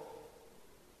principle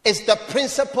is the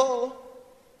principle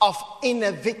of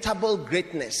inevitable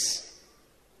greatness.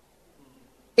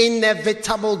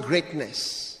 Inevitable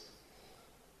greatness.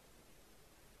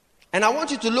 And I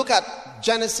want you to look at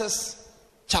Genesis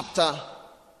chapter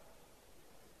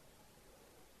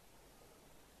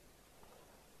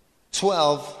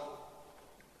 12,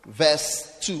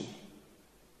 verse 2.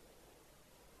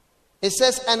 It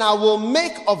says, and I will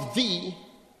make of thee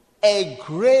a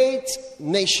great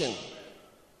nation.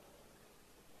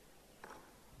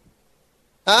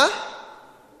 And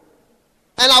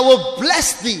I will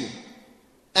bless thee,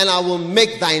 and I will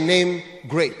make thy name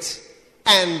great,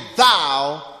 and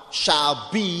thou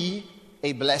shalt be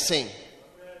a blessing.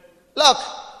 Look,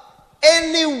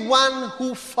 anyone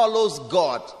who follows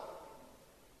God,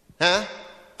 I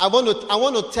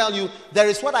want to tell you, there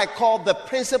is what I call the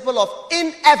principle of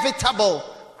inevitable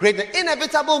greatness.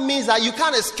 Inevitable means that you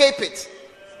can't escape it.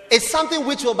 It's something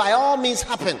which will by all means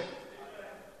happen.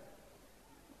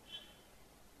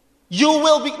 You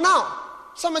will be. Now,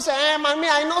 someone say,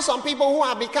 I know some people who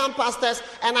have become pastors,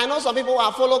 and I know some people who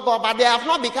have followed God, but they have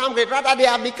not become great. Rather, they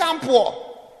have become poor.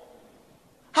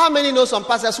 How many know some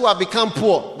pastors who have become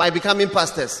poor by becoming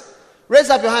pastors? Raise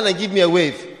up your hand and give me a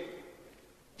wave.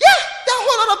 Yeah, there are a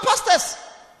whole lot of pastors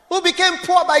who became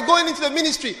poor by going into the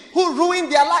ministry, who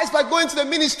ruined their lives by going to the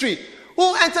ministry,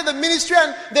 who entered the ministry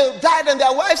and they died, and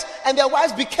their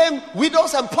wives became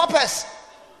widows and paupers,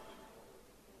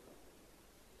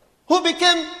 who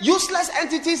became useless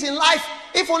entities in life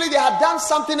if only they had done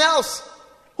something else,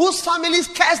 whose families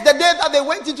cursed the day that they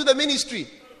went into the ministry,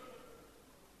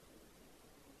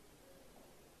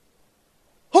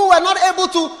 who were not able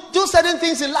to do certain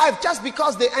things in life just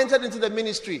because they entered into the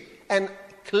ministry and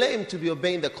claimed to be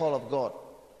obeying the call of God.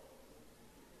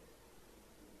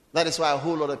 That is why a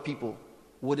whole lot of people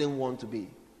wouldn't want to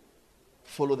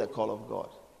follow the call of God,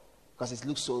 because it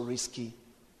looks so risky,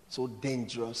 so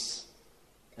dangerous,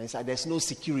 and it's like there's no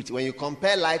security. When you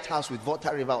compare Lighthouse with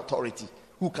Volta River Authority,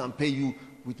 who can pay you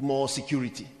with more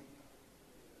security?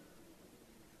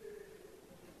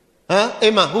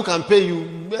 Emma, who can pay you?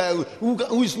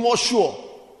 Who is more sure?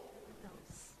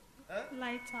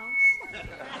 Lighthouse.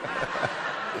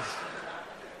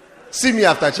 See me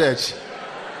after church.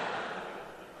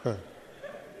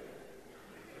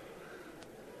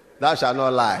 Thou shalt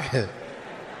not lie.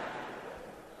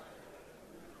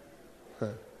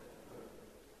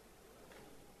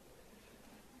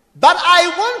 But I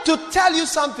want to tell you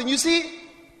something. You see,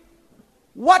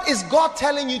 what is God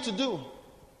telling you to do?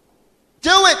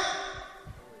 Do it.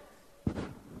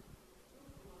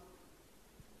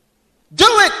 Do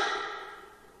it.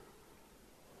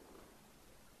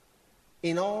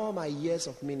 In all my years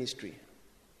of ministry,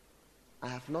 I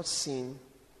have not seen,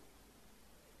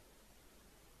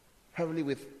 probably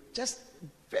with just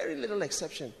very little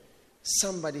exception,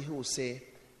 somebody who will say,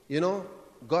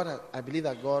 God, I believe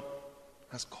that God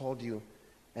has called you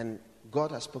and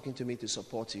God has spoken to me to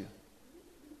support you.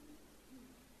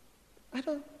 I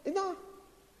don't know.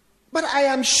 But I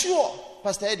am sure,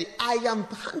 Pastor Eddie, I am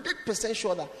 100%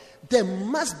 sure that there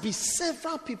must be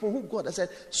several people who God has said,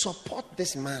 support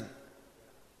this man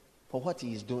for what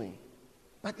he is doing.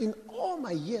 But in all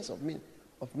my years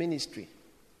of ministry,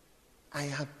 I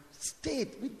have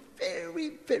stayed with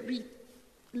very, very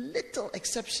little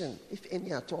exception, if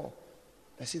any at all.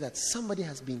 I see that somebody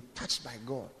has been touched by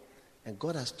God, and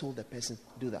God has told the person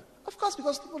to do that. Of course,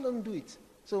 because people don't do it.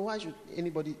 So why should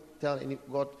anybody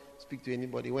God speak to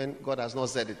anybody when God has not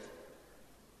said it?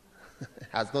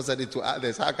 Has not said it to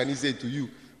others. How can he say it to you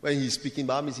when he's speaking?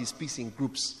 But that means he speaks in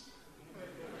groups.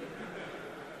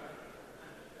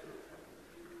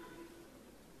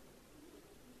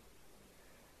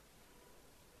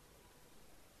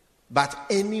 But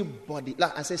anybody,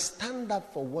 like I say, stand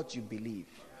up for what you believe.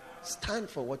 Stand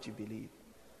for what you believe.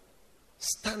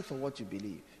 Stand for what you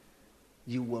believe.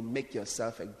 You will make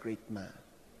yourself a great man.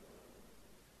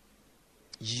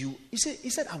 He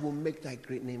said, I will make thy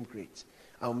great name great.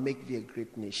 I will make thee a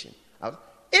great nation.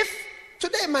 If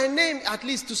today my name, at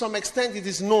least to some extent, it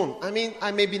is known. I mean,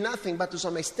 I may be nothing, but to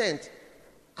some extent,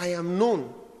 I am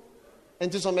known.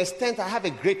 And to some extent, I have a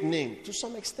great name. To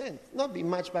some extent. Not be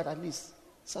much, but at least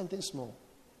something small.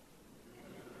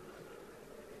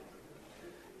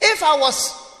 If I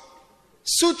was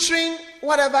suturing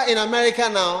whatever in America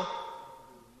now,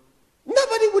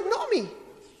 nobody would know me.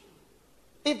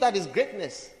 If that is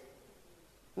greatness,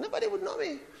 nobody would know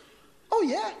me. Oh,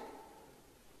 yeah.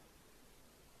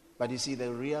 But you see,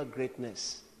 the real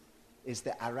greatness is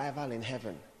the arrival in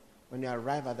heaven. When you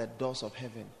arrive at the doors of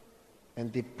heaven,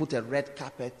 and they put a red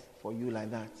carpet for you like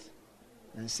that,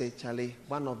 and say, Charlie,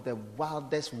 one of the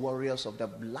wildest warriors of the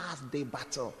last day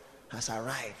battle has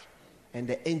arrived. And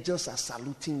the angels are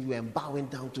saluting you and bowing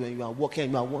down to you, and you are walking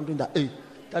and you are wondering that, hey,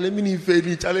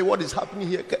 Charlie, what is happening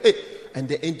here? Hey. And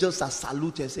the angels are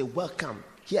saluting and say, welcome.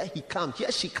 Here he comes.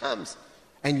 Here she comes.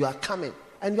 And you are coming.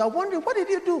 And you are wondering, what did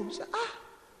you do?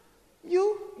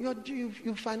 You say,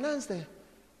 you financed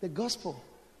the gospel.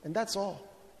 And that's all.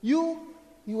 You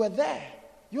were there.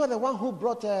 You are the one who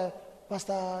brought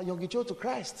Pastor Yogicho to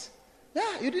Christ.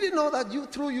 Yeah, you didn't know that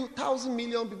through you, 1,000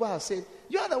 million people have said,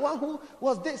 you are the one who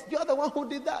was this. You are the one who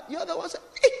did that. You are the one who said,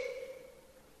 hey.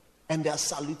 And they are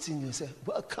saluting you and say,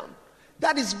 welcome.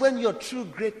 That is when your true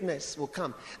greatness will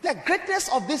come. The greatness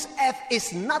of this earth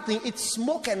is nothing. It's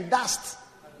smoke and dust.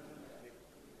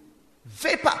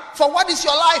 Vapor. For what is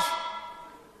your life?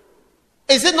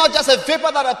 Is it not just a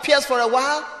vapor that appears for a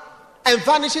while and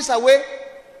vanishes away?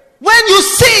 When you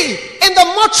see in the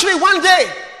mortuary one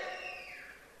day,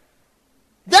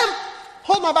 then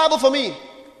hold my Bible for me,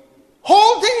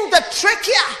 holding the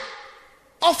trachea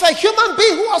of a human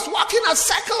being who was walking a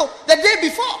circle the day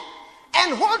before,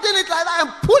 and holding it like that and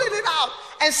pulling it out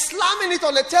and slamming it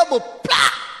on the table. Blah!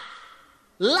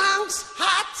 Lungs,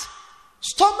 heart,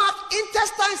 stomach,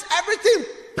 intestines, everything.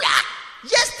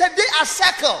 Blah! Yesterday a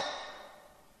circle.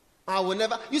 I will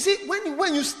never. You see,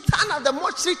 when you stand at the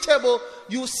mortuary table,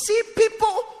 you see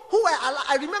people who were alive.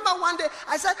 I remember one day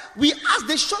I said,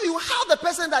 they show you how the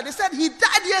person died. They said he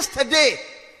died yesterday.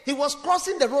 He was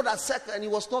crossing the road at circle and he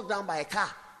was knocked down by a car.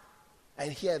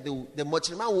 And here the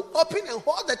mortuary man will open and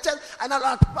hold the chest and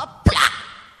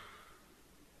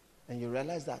and you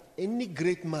realize that any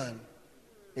great man,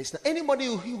 it's not anybody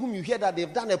whom you hear that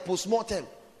they've done a post-mortem.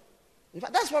 In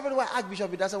fact, that's probably why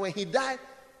Archbishop does. When he died,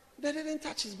 they didn't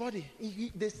touch his body.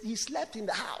 He slept in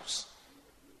the house.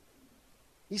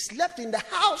 He slept in the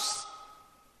house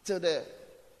till the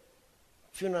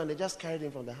funeral. They just carried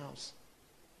him from the house.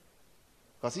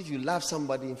 Because if you love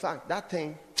somebody, in fact, that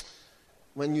thing,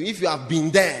 if you have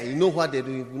been there, you know what they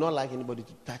do. You do not like anybody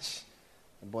to touch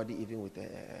the body, even with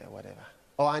whatever.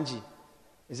 Oh, Angie,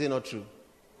 is it not true?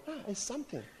 It's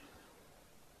something.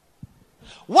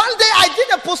 One day I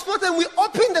did a postmortem. We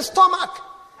opened the stomach,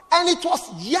 and it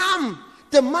was yam.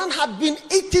 The man had been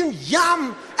eating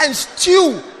yam and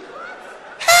stew.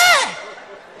 Hey!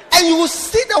 And you will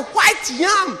see the white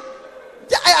yam.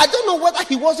 I don't know whether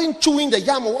he wasn't chewing the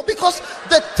yam or what, because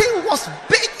the thing was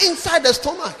big inside the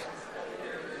stomach.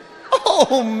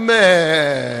 Oh,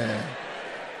 man.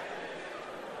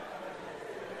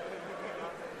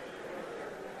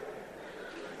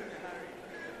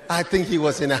 I think he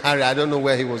was in a hurry. I don't know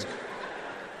where he was.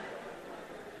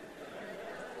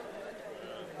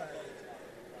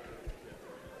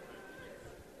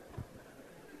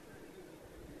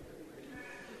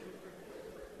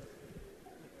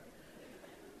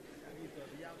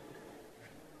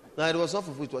 No, it was not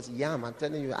fufu, it was yam. I'm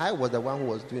telling you, I was the one who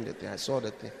was doing the thing. I saw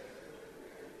the thing.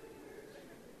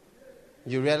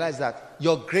 You realize that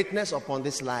your greatness upon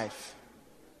this life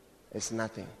is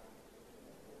nothing.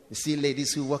 You see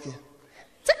ladies who walk in,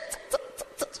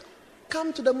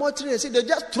 come to the mortuary and see, they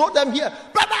just throw them here.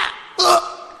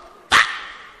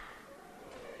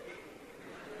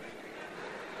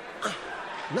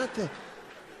 Nothing.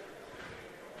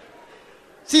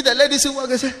 See the ladies who walk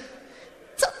and say,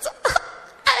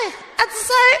 to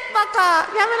say, Baka,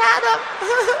 Yamanada.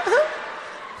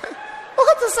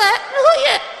 What to say? Oh,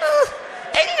 yeah.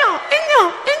 Inyo.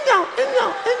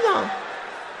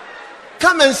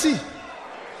 Come and see.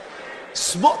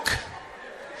 Smoke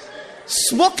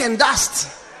and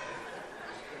dust.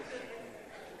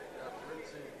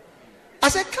 I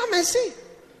said, come and see.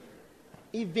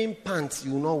 Even pants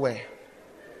you know wear.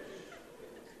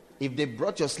 If they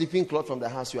brought your sleeping cloth from the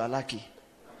house, you are lucky.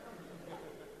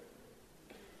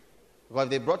 Because if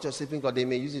they brought your sleeping cloth, they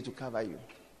may use it to cover you.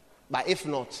 But if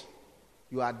not,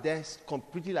 you are there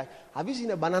completely like, have you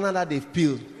seen a banana that they've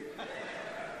peeled?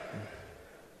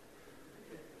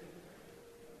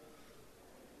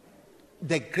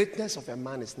 The greatness of a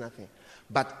man is nothing.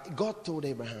 But God told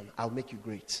Abraham, I'll make you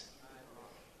great.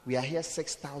 We are here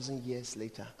 6,000 years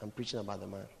later. I'm preaching about the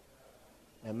man.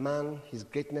 A man, his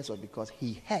greatness was because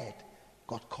he heard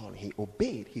God calling. He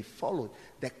obeyed. He followed.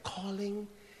 The calling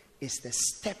is the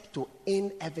step to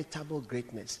inevitable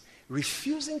greatness.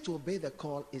 Refusing to obey the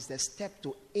call is the step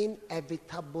to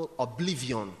inevitable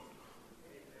oblivion.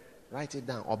 Write it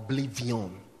down.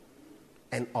 Oblivion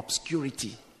and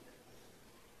obscurity.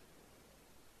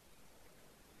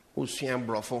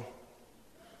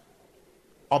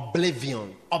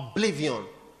 Oblivion.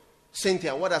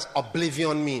 Cynthia, what does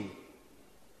oblivion mean?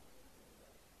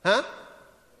 Huh?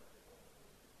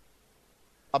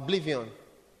 Oblivion.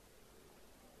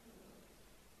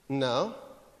 No.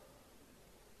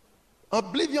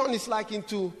 Oblivion is like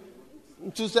into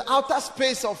the outer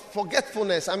space of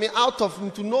forgetfulness. I mean,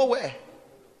 into nowhere.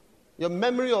 Your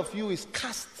memory of you is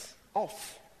cast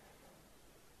off.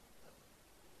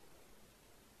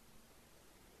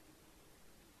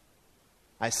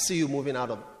 I see you moving out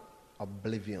of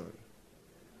oblivion.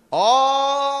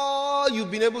 All you've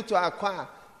been able to acquire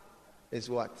is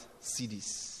what?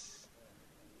 CDs.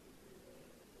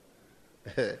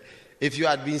 If you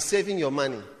had been saving your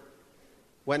money,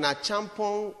 when our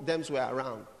champon thems were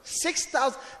around,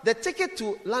 6,000, the ticket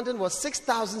to London was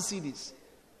 6,000 CDs.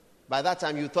 By that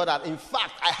time, you thought that, in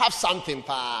fact, I have something,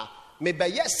 maybe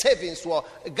yes, savings for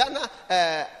Ghana,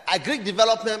 Agric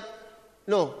Development,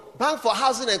 no, Bank for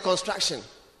Housing and Construction.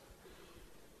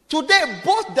 Today,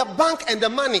 both the bank and the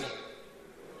money,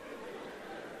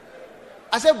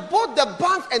 I said, both the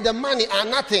bank and the money are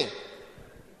nothing.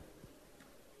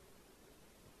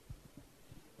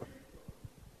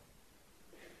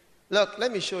 Look,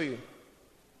 let me show you.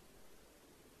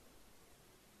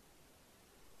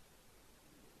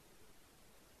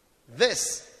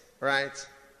 This, right?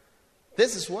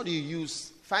 This is what you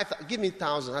use. Give me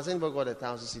 1,000. Has anybody got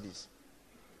 1,000 CDs?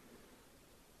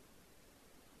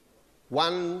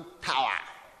 One tower.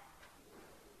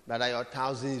 But your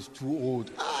 1,000 is too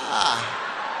old.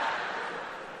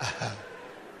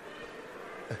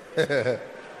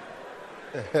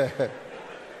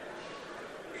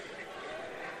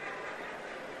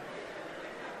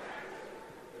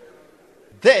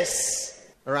 This,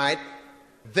 right?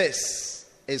 This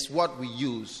is what we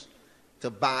use to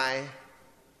buy.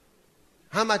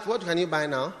 How much? What can you buy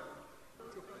now?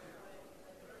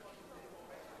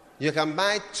 You can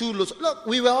buy 2 loaves. Look,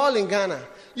 we were all in Ghana.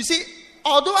 You see,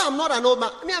 although I'm not an old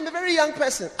man, I'm a very young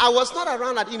person. I was not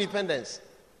around at independence.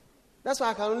 That's why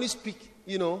I can only speak,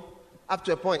 up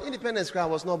to a point. Independence Day, I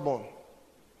was not born.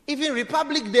 Even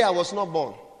Republic Day, I was not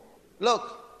born.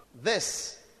 Look,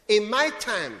 this, in my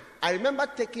time, I remember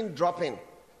taking drop-in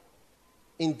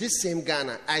in this same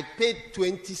Ghana. I paid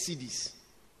 20 CDs.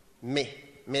 Me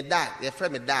dad, your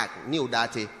friend me dad, knew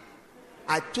that.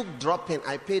 I took drop-in,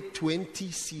 I paid 20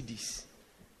 CDs.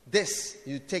 This,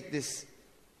 you take this.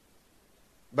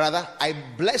 Brother, I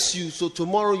bless you, so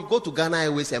tomorrow you go to Ghana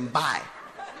Airways and buy.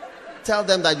 Tell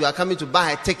them that you are coming to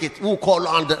buy a ticket. Who call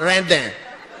on the random?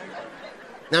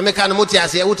 Now make an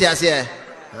here.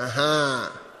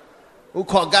 Who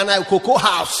call Ghana Cocoa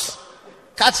House?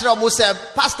 Catch them who say,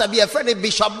 Pastor, be a friend of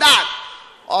Bishop Dag.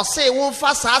 Or say, won't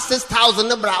fast 6,000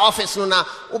 number office no na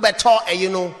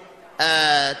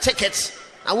tickets.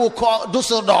 And we'll call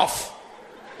Dusseldorf.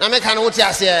 Now make an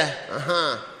here.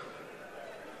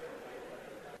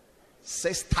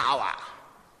 6 tower.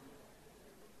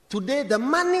 Today the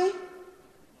money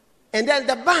and then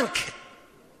the bank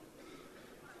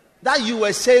that you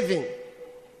were saving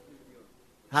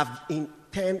have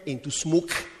turned into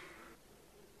smoke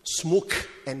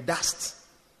and dust.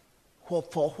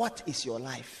 For what is your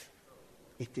life?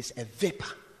 It is a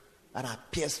vapor that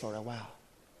appears for a while.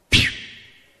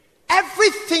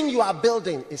 Everything you are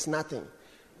building is nothing.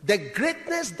 The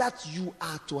greatness that you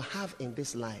are to have in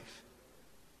this life,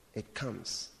 it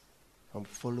comes from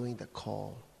following the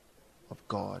call of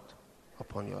God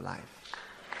upon your life.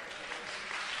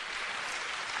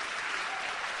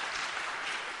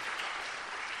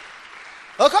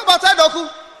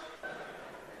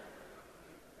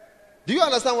 Do you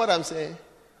understand what I'm saying?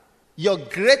 Your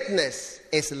greatness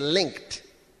is linked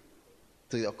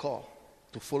to your call,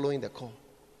 to following the call.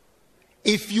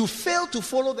 If you fail to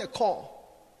follow the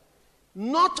call,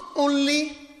 not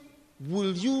only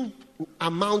will you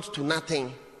amount to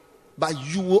nothing, but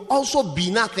you will also be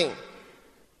nothing.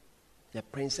 The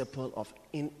principle of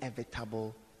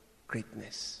inevitable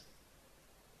greatness.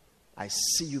 I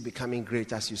see you becoming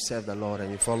great as you serve the Lord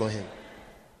and you follow him.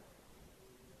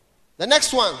 The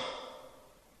next one.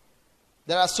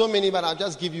 There are so many, but I'll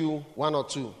just give you one or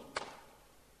two.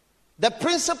 The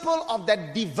principle of the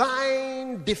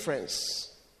divine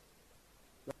difference.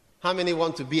 How many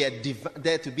want to be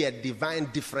there to be a divine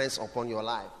difference upon your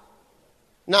life?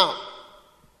 Now,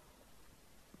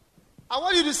 I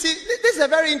want you to see, this is a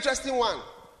very interesting one.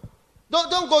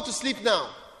 Don't go to sleep now.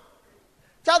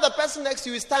 Tell the person next to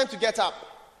you it's time to get up.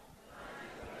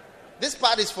 This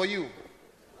part is for you.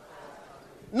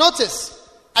 Notice,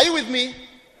 are you with me?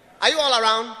 Are you all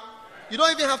around? You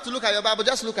don't even have to look at your Bible,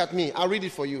 just look at me. I'll read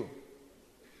it for you.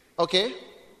 Okay?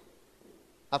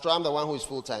 After I'm the one who is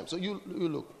full time. So you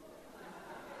look.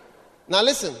 Now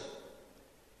listen.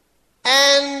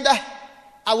 And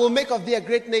I will make of thee a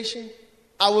great nation.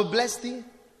 I will bless thee.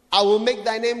 I will make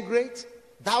thy name great.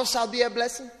 Thou shalt be a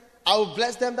blessing. I will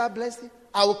bless them that bless thee.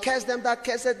 I will curse them that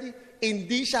curse thee. In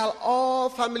thee shall all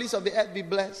families of the earth be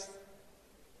blessed.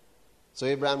 So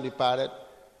Abraham departed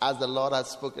as the Lord had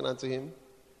spoken unto him.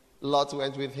 Lot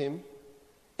went with him.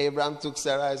 Abraham took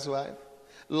Sarah his wife,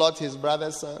 Lot his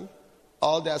brother's son,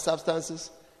 all their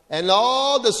substances, and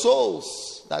all the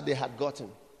souls that they had gotten,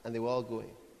 and they were all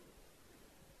going.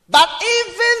 But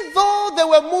even though they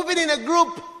were moving in a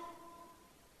group,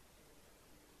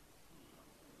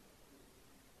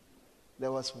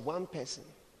 there was one person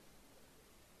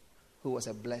who was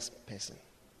a blessed person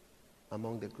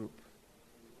among the group.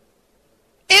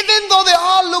 Even though they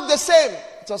all looked the same,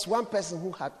 it was one person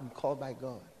who had been called by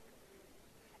God.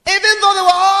 Even though they were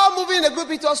all moving in a group,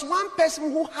 it was one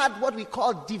person who had what we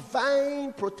call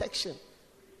divine protection.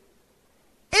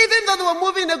 Even though they were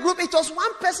moving in a group, it was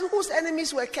one person whose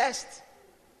enemies were cursed.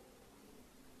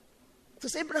 It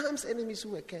was Abraham's enemies who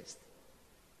were cursed.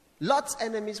 Lot's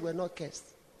enemies were not cursed.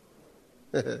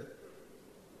 It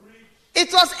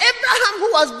was Abraham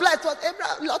who was blessed.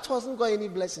 Lot wasn't got any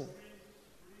blessing.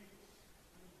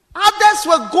 Others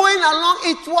were going along.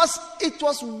 It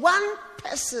was one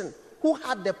person who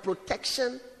had the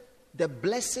protection, the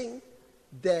blessing,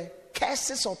 the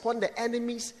curses upon the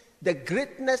enemies, the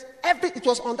greatness. It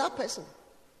was on that person.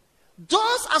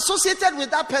 Those associated with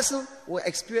that person will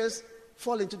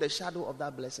fall into the shadow of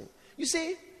that blessing. You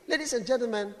see, ladies and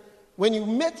gentlemen, when you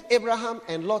met Abraham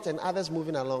and Lot and others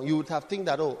moving along, you would have think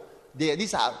that,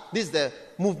 this is the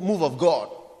move of God.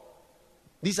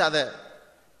 These are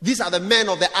the men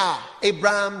of the hour.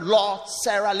 Abraham, Lot,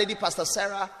 Sarah, Lady Pastor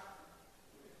Sarah,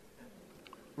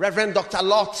 Reverend Dr.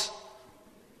 Lot,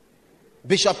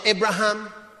 Bishop Abraham,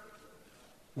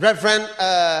 Reverend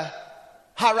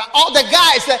Hara, all the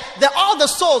guys, all the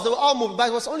souls, they were all moved, but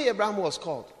it was only Abraham who was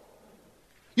called.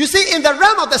 You see, in the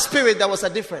realm of the spirit, there was a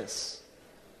difference,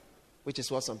 which is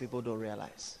what some people don't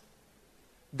realize.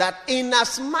 That in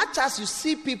as much as you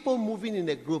see people moving in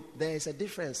a group, there is a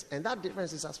difference, and that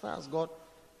difference is as far as God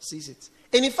sees it.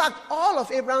 And in fact, all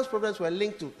of Abraham's problems were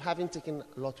linked to having taken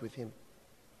Lot with him.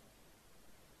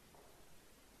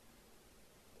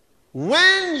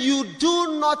 When you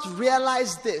do not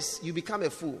realize this, you become a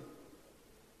fool.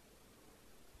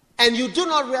 And you do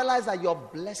not realize that your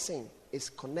blessing is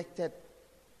connected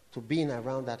to being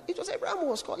around that. It was Abraham who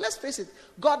was called. Let's face it,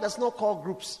 God does not call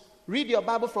groups. Read your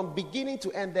Bible from beginning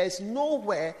to end. There is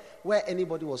nowhere where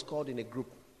anybody was called in a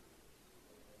group.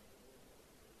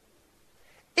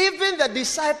 Even the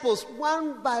disciples,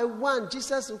 one by one,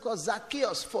 Jesus will call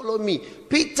Zacchaeus, follow me.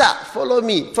 Peter, follow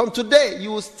me. From today,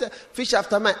 you will fish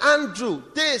after mine. Andrew,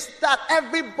 this, that,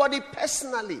 everybody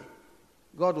personally.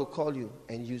 God will call you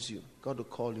and use you. God will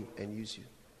call you and use you.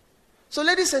 So,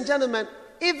 ladies and gentlemen,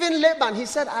 even Laban, he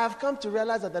said, I have come to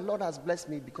realize that the Lord has blessed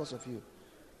me because of you.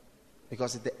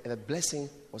 Because the blessing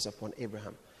was upon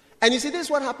Abraham. And you see, this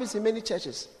is what happens in many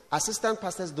churches. Assistant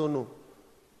pastors don't know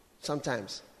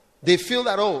sometimes. They feel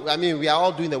that, we are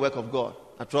all doing the work of God.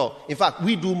 After all, in fact,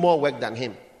 we do more work than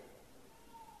him.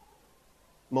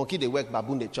 Monkey, they work,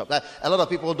 baboon, they chop. A lot of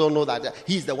people don't know that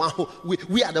he's the one who,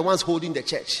 we are the ones holding the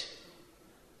church.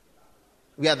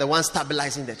 We are the ones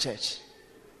stabilizing the church.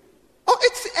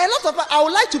 It's a lot of, I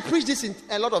would like to preach this in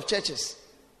a lot of churches.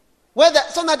 Where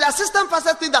some of the assistant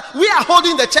pastors think that we are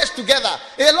holding the church together.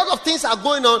 A lot of things are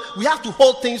going on. We have to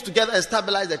hold things together and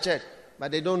stabilize the church.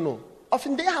 But they don't know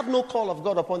often they have no call of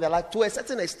God upon their life to a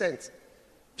certain extent.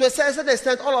 To a certain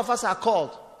extent, all of us are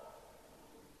called.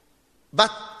 But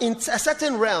in a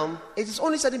certain realm, it is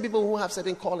only certain people who have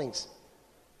certain callings.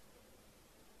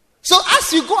 So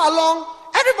as you go along,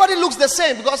 everybody looks the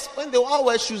same, because when they all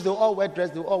wear shoes, they all wear dress,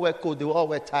 they all wear coat, they all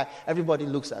wear tie, everybody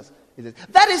looks as it is.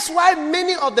 That is why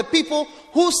many of the people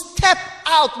who step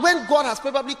out when God has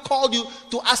probably called you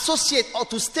to associate or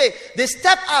to stay, they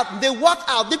step out, they walk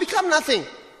out, they become nothing.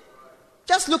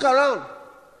 Just look around.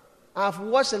 I've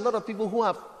watched a lot of people who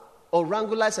have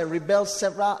orangulized and rebelled,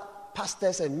 several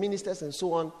pastors and ministers and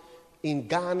so on in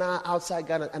Ghana, outside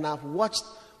Ghana, and I've watched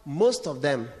most of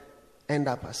them end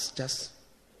up as just,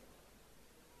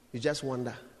 you just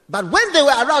wonder. But when they were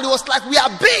around, it was like, we are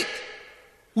big.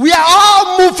 We are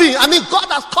all moving. I mean, God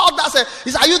has called us.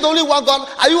 And are you the only one, God?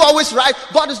 Are you always right?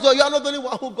 God is you are not the only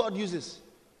one who God uses.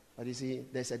 But you see,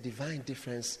 there's a divine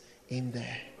difference in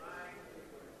there.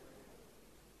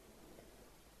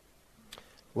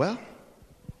 Well,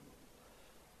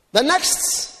 the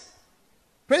next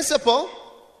principle,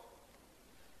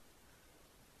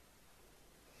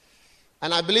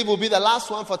 and I believe will be the last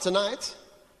one for tonight,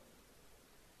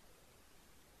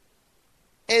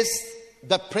 is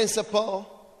the principle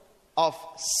of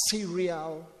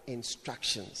serial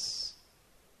instructions.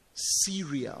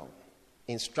 Serial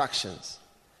instructions.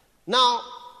 Now,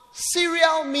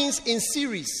 serial means in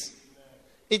series.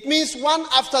 It means one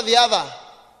after the other.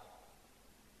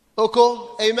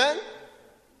 Okay, amen?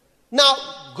 Now,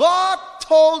 God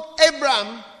told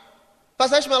Abraham,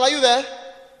 Pastor Ishmael, are you there?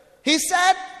 He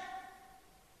said,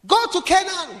 go to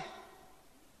Canaan.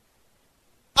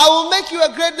 I will make you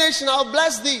a great nation. I will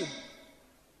bless thee.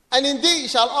 And indeed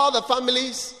shall all the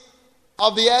families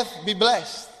of the earth be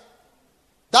blessed.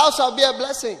 Thou shalt be a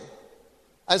blessing.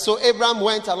 And so Abraham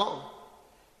went along.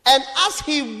 And as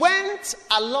he went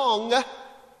along,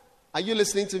 are you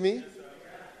listening to me?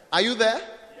 Are you there?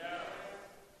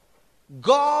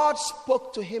 God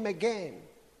spoke to him again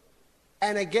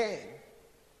and again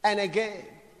and again.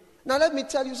 Now let me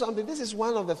tell you something. This is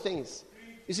one of the things.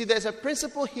 You see, there's a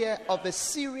principle here of the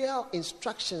serial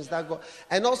instructions that go,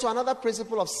 and also another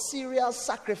principle of serial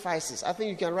sacrifices. I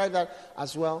think you can write that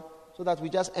as well, so that we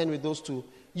just end with those two.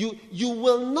 You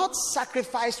will not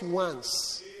sacrifice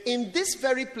once. In this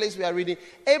very place we are reading,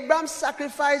 Abraham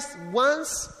sacrificed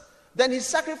once, then he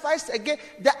sacrificed again.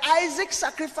 The Isaac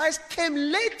sacrifice came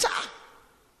later.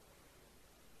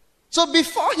 So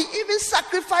before he even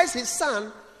sacrificed his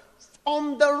son,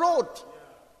 on the road,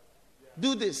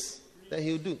 do this, then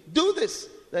he'll do. Do this,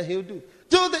 then he'll do.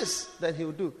 Do this, then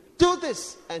he'll do. Do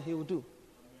this, and he will do.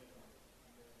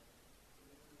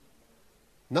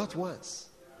 Not once.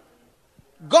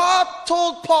 God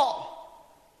told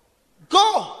Paul,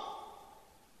 go,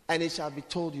 and it shall be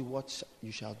told you what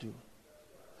you shall do.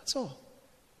 That's all.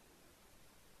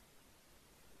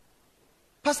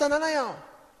 Pastor Nanaya,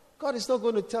 God is not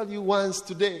going to tell you once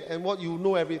today and what you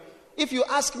know every. If you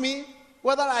ask me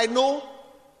whether I know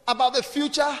about the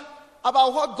future,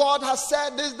 about what God has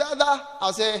said, this, that,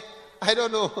 I'll say, I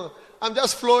don't know. I'm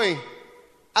just flowing.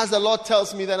 As the Lord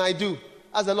tells me, then I do.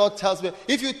 As the Lord tells me.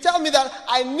 If you tell me that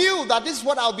I knew that this is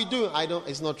what I'll be doing,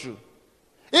 it's not true.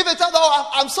 If you tell me,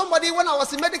 I'm somebody, when I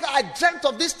was in medical, I dreamt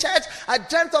of this church, I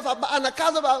dreamt of an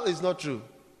account of, it's not true.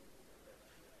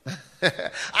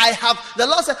 The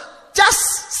Lord said, just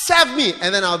serve me,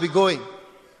 and then I'll be going.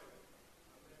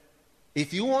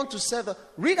 If you want to serve,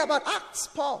 read about Acts.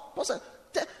 Paul said,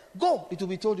 go, it will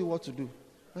be told you what to do.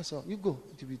 That's all. You go,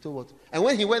 it will be told what to do. And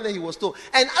when he went there, he was told.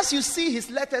 And as you see his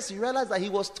letters, you realize that he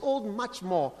was told much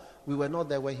more. We were not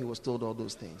there when he was told all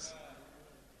those things.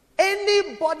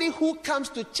 Anybody who comes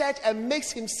to church and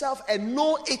makes himself a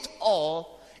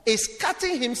know-it-all is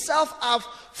cutting himself off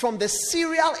from the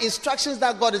serial instructions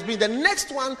that God is bringing. The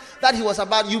next one that he was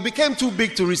about, you became too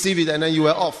big to receive it, and then you were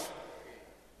off.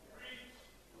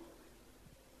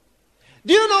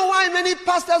 Do you know why many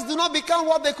pastors do not become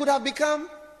what they could have become?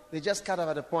 They just cut off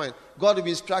at the point. God will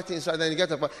be instructing, then you get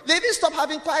to the point. They didn't stop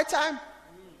having quiet time.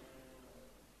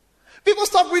 People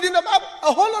stop reading the Bible.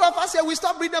 A whole lot of us here, we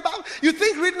stop reading the Bible. You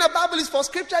think reading the Bible is for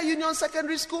Scripture Union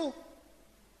Secondary School?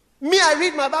 Me, I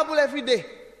read my Bible every day.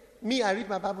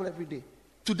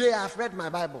 Today I have read my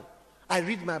Bible. I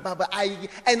read my Bible.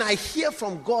 And I hear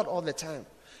from God all the time.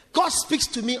 God speaks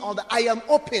to me all the time. I am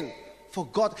open for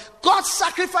God. God's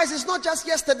sacrifice is not just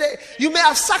yesterday. You may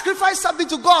have sacrificed something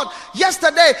to God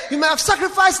yesterday. You may have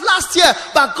sacrificed last year.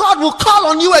 But God will call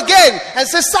on you again and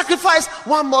say, sacrifice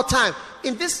one more time.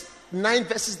 In these 9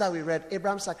 verses that we read,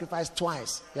 Abraham sacrificed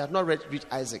twice. He had not reached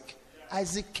Isaac.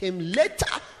 Isaac came later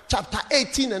chapter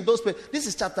 18 and those. This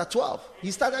is chapter 12.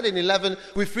 He started in 11.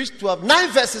 We've reached 12.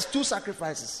 9 verses, 2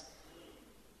 sacrifices.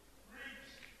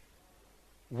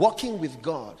 Walking with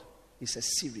God is a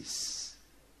series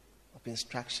of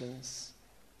instructions,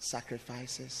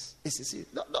 sacrifices. It's a series.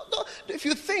 No. If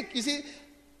you think, you see,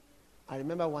 I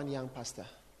remember one young pastor,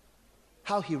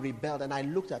 how he rebelled, and I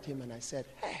looked at him and I said,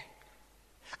 hey,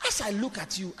 as I look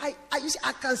at you, I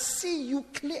can see you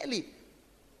clearly.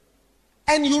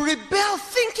 And you rebel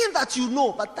thinking that you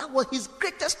know, but that was his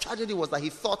greatest tragedy, was that he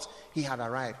thought he had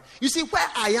arrived. You see, where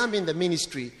I am in the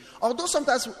ministry, although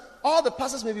sometimes all the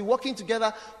pastors may be working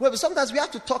together, well, sometimes we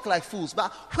have to talk like fools,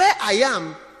 but where I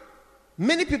am,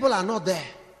 many people are not there.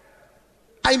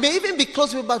 I may even be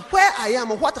close to you, but where I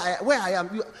am or where I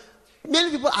am,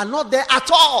 many people are not there at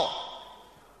all.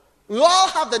 We all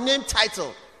have the name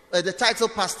title, the title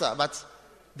pastor, but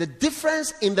the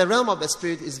difference in the realm of the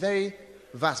spirit is very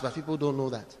vast, but people don't know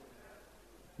that.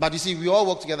 But you see, we all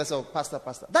work together, so pastor.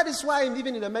 That is why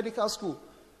even in the medical school,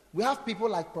 we have people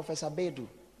like Professor Bedu.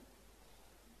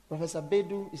 Professor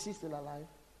Bedu, is he still alive?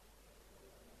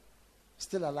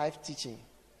 Still alive teaching.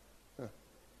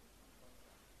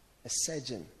 A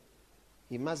surgeon.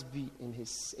 He must be in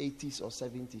his 80s or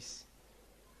 70s.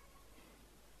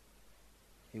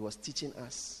 He was teaching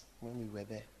us when we were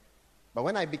there. But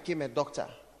when I became a doctor,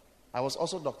 I was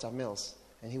also Dr. Mills,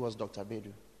 and he was Dr.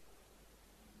 Bedu.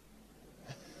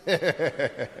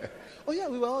 Oh yeah,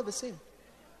 we were all the same.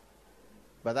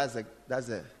 But that's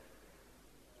a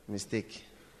mistake.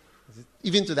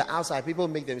 Even to the outside, people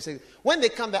make the mistake. When they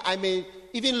come there, I may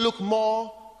even look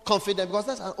more confident, because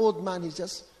that's an old man. He's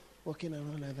just walking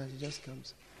around like that. He just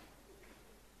comes.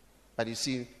 But you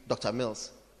see, Dr.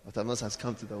 Mills has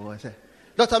come to the world.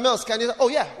 Dr. Mills, can you say, oh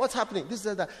yeah, what's happening? This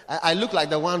is that. I look like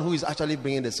the one who is actually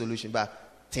bringing the solution.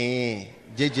 But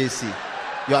JJC,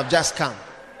 you have just come.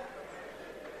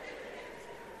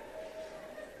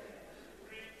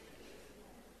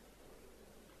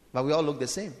 But we all look the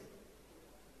same.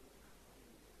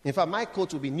 In fact, my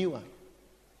coat will be newer.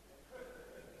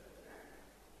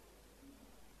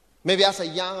 Maybe as a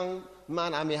young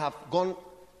man, I may have gone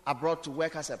abroad to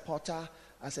work as a porter,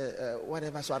 as a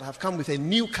whatever. So I'd have come with a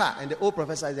new car, and the old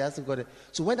professor hasn't got it.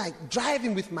 So when I drive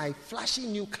in with my flashy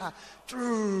new car,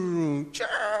 I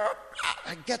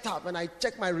get up and I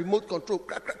check my remote control.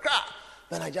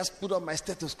 Then I just put on my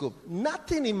stethoscope.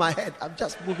 Nothing in my head. I'm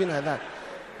just moving like that.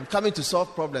 I'm coming to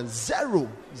solve problems. Zero.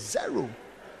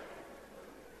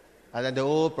 And then the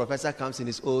old professor comes in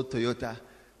his old Toyota,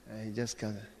 and he just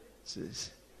kind of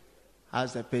says,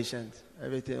 how's the patient?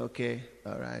 Everything okay?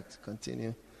 All right,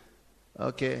 continue.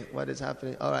 Okay, what is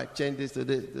happening? All right, change this to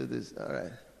this, do this. All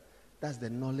right. That's the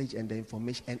knowledge and the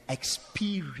information and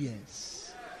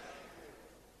experience.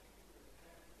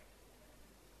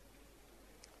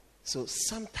 So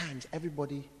sometimes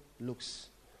everybody looks,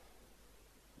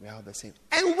 we are all the same.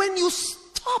 And when you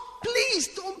stop, please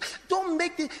don't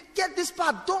get this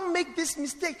part, don't make this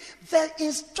mistake. The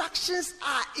instructions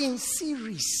are in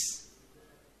series.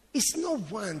 It's not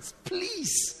once.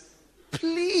 Please.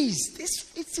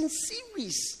 It's in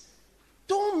series.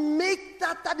 Don't make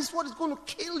that is what is going to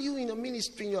kill you in your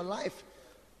ministry, in your life.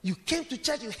 You came to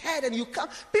church, you heard, and you come.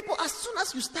 People, as soon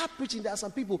as you start preaching, there are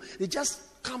some people, they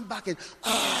just come back and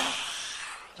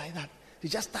like that. They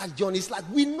just start joining. It's like,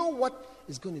 we know what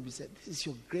is going to be said. This is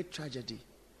your great tragedy.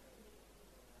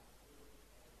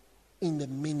 In the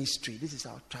ministry, this is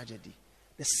our tragedy.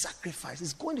 The sacrifice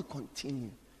is going to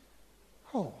continue.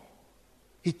 Oh,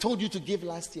 he told you to give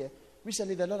last year.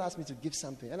 Recently, the Lord asked me to give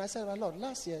something. And I said, well, Lord,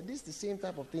 last year, this is the same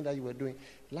type of thing that you were doing.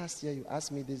 Last year, you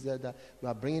asked me this, that. You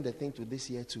are bringing the thing to this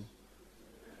year too.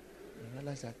 I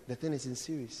realized that the thing is in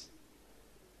series.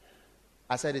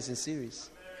 I said it's in series.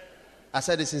 I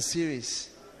said it's in series.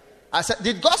 I said,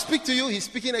 did God speak to you? He's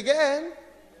speaking again.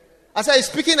 I said, he's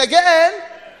speaking again.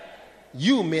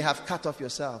 You may have cut off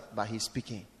yourself, but he's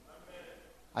speaking.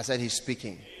 I said, he's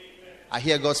speaking. I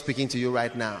hear God speaking to you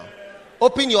right now.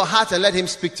 Open your heart and let him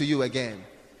speak to you again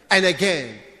and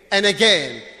again and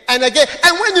again and again.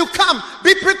 And when you come,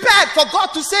 be prepared for God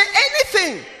to say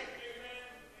anything.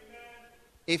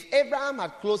 If Abraham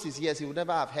had closed his ears, he would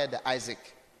never have heard the Isaac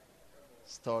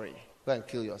story. Go and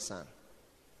kill your son.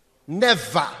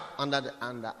 Never under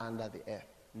the earth.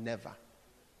 Never.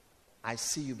 I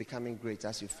see you becoming great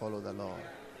as you follow the Lord.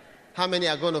 How many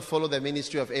are going to follow the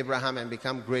ministry of Abraham and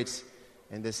become great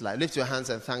in this life? Lift your hands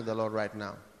and thank the Lord right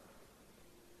now.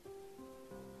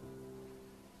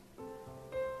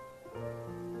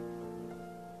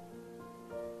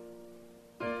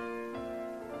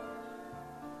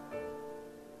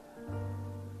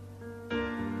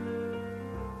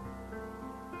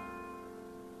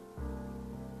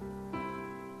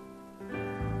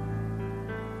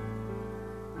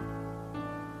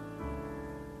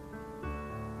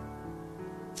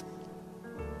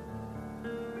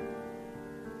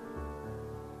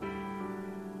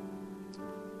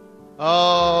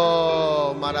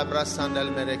 Oh, Marabra Sandal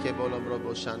Mereke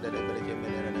Bolombrobo Shandele Breke.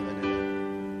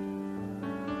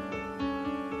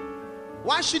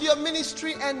 Why should your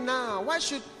ministry end now? Why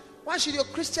should your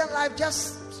Christian life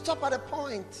just stop at a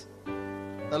point?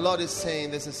 The Lord is saying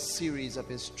there's a series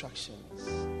of instructions.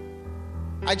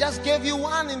 I just gave you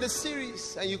one in the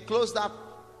series, and you closed up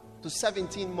to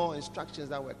 17 more instructions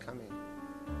that were coming.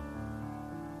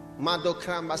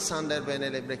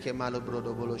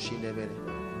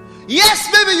 Yes,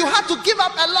 maybe you had to give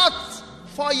up a lot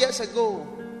 4 years ago.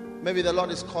 Maybe the Lord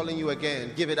is calling you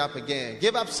again. Give it up again.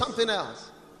 Give up something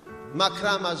else.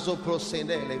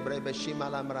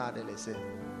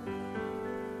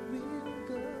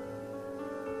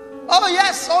 Oh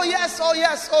yes, oh yes, oh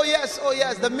yes, oh yes, oh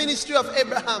yes. The ministry of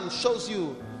Abraham shows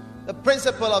you the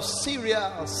principle of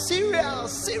cereal,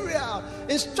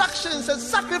 instructions and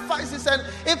sacrifices and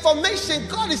information.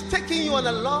 God is taking you on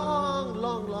a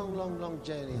long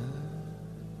journey.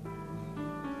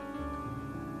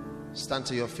 Stand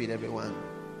to your feet, everyone.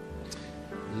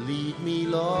 Lead me,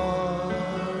 Lord,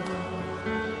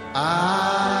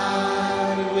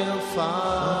 I will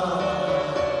follow.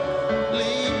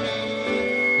 Lead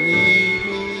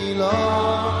me,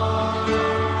 Lord,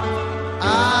 I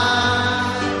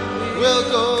will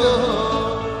go.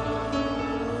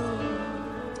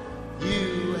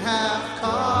 You have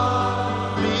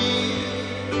called me,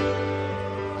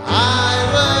 I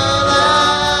will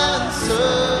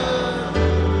answer.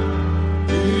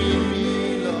 Lead me,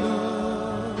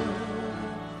 Lord,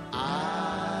 I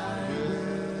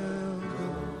will go.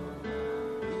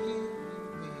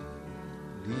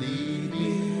 Lead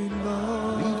me,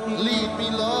 Lord, lead me,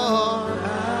 Lord, I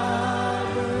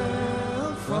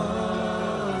will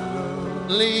follow.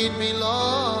 Lead me,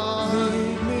 Lord,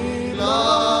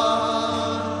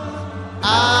 I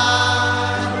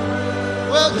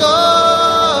will go.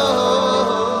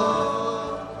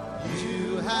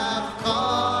 You have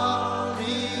called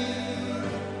me,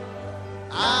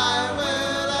 I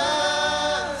will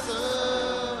answer.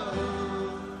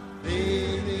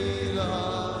 Lead me,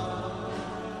 Lord,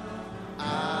 I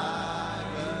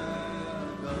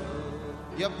will go.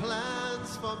 Your plans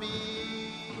for me,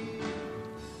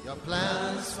 your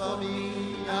plans for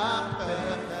me are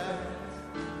perfect.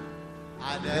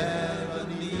 I never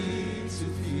need to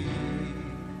fear.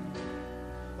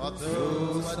 But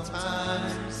though at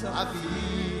times I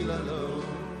feel alone,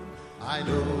 I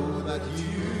know that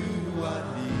you are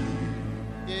near.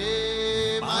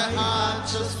 Yeah, my heart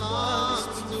just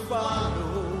wants to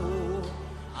follow.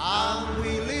 I'm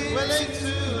willing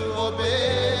to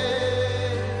obey.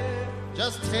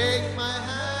 Just take my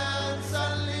hands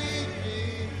and lead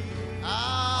me.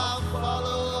 I'll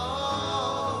follow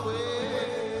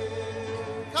always.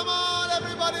 Come on,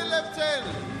 everybody, lift it.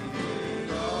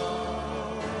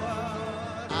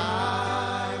 I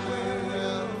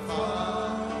will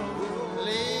follow.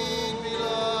 Lead me,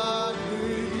 Lord.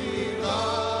 Lead me,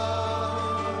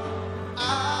 Lord. I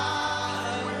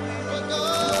will go.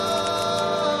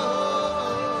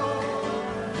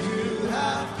 You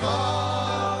have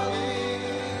called me.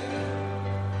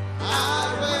 I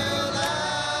will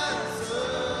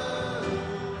answer.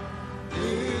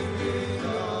 Lead me,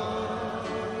 Lord.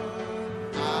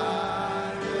 I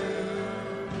will.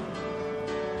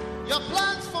 Your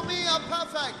plans for me are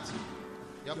perfect.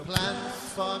 Your plans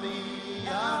for me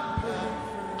are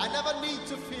perfect. I never need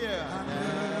to fear. I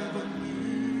never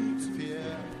need to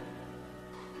fear.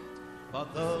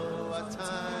 But though at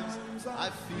times I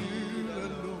feel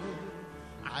alone,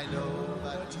 I know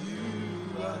that you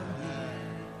are there.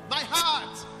 My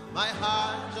heart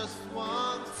just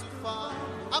wants to follow.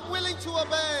 I'm willing to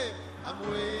obey. I'm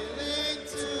willing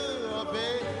to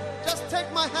obey. Just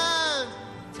take my hand.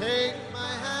 Take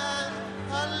my hand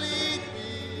and lead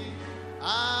me.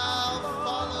 I'll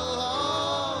follow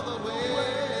all the way.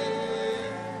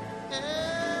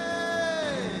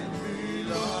 Hey,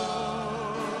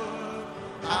 Lord,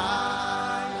 I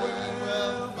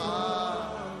will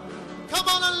follow. Come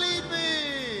on and lead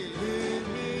me. Lead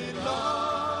me,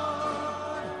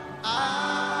 Lord, I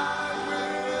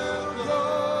will go.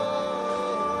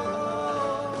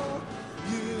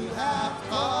 You have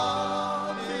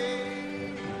called me,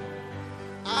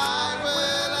 I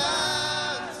will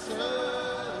answer.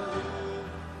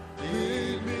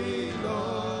 Lead me,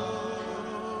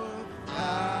 Lord, I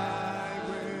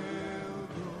will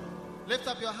go. Lift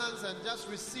up your hands and just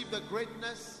receive the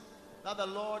greatness that the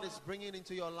Lord is bringing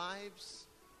into your lives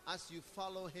as you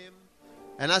follow Him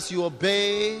and as you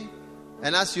obey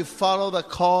and as you follow the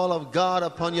call of God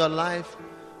upon your life.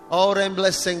 As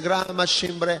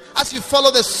you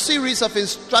follow the series of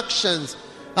instructions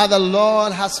that the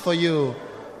Lord has for you.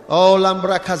 Oh,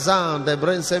 lambra kazan de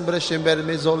brensembre shember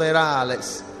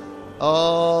mezolerales.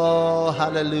 Oh,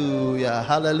 hallelujah,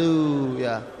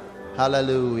 hallelujah,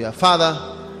 hallelujah. Father,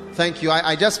 thank you.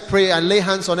 I just pray, I lay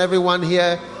hands on everyone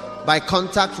here by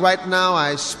contact right now.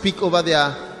 I speak over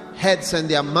their heads and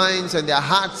their minds and their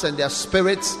hearts and their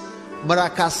spirits. And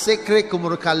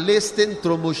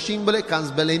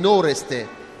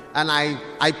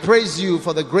I praise you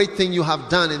for the great thing you have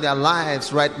done in their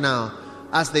lives right now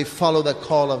as they follow the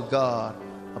call of God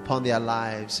upon their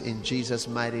lives in Jesus'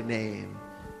 mighty name.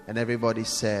 And everybody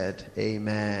said,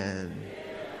 Amen.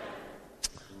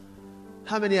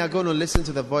 How many are going to listen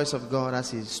to the voice of God as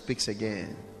He speaks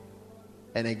again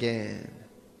and again?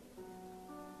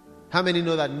 How many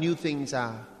know that new things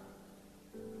are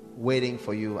waiting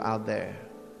for you out there?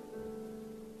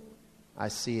 I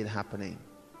see it happening.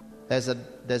 There's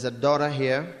a daughter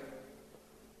here.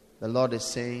 The Lord is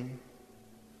saying,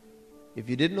 if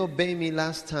you didn't obey me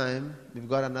last time, you've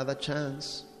got another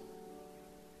chance.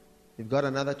 You've got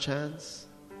another chance.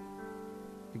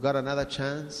 You've got another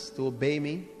chance to obey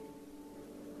me.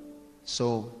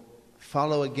 So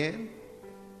follow again.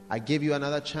 I give you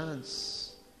another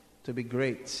chance to be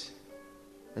great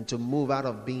and to move out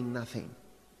of being nothing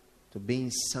to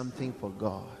being something for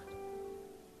God.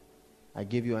 I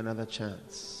give you another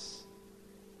chance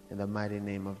in the mighty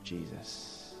name of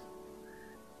Jesus.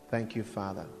 Thank you,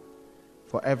 Father,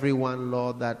 for everyone,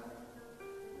 Lord, that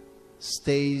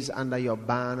stays under your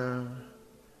banner,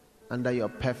 under your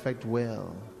perfect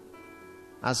will.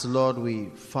 As, Lord, we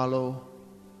follow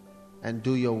and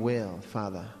do your will,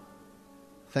 Father.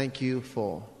 Thank you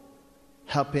for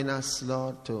helping us,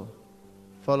 Lord, to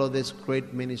follow this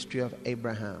great ministry of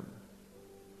Abraham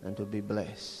and to be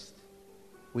blessed.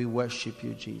 We worship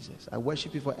you, Jesus. I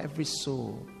worship you for every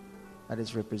soul that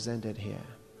is represented here.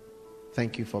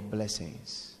 Thank you for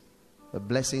blessings. The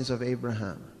blessings of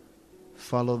Abraham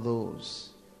follow those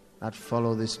that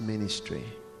follow this ministry.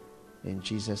 In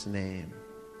Jesus' name.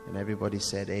 And everybody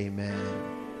said amen.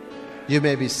 You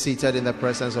may be seated in the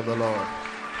presence of the Lord.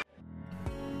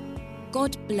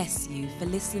 God bless you for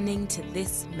listening to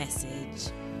this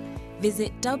message.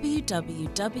 Visit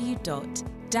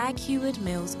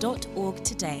www.daghewardmills.org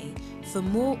today for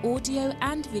more audio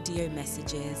and video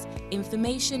messages,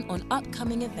 information on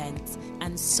upcoming events,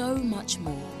 and so much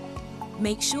more.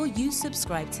 Make sure you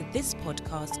subscribe to this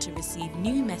podcast to receive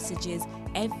new messages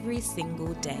every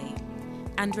single day.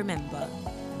 And remember,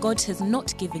 God has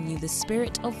not given you the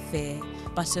spirit of fear,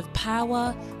 but of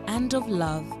power and of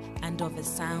love and of a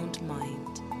sound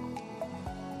mind.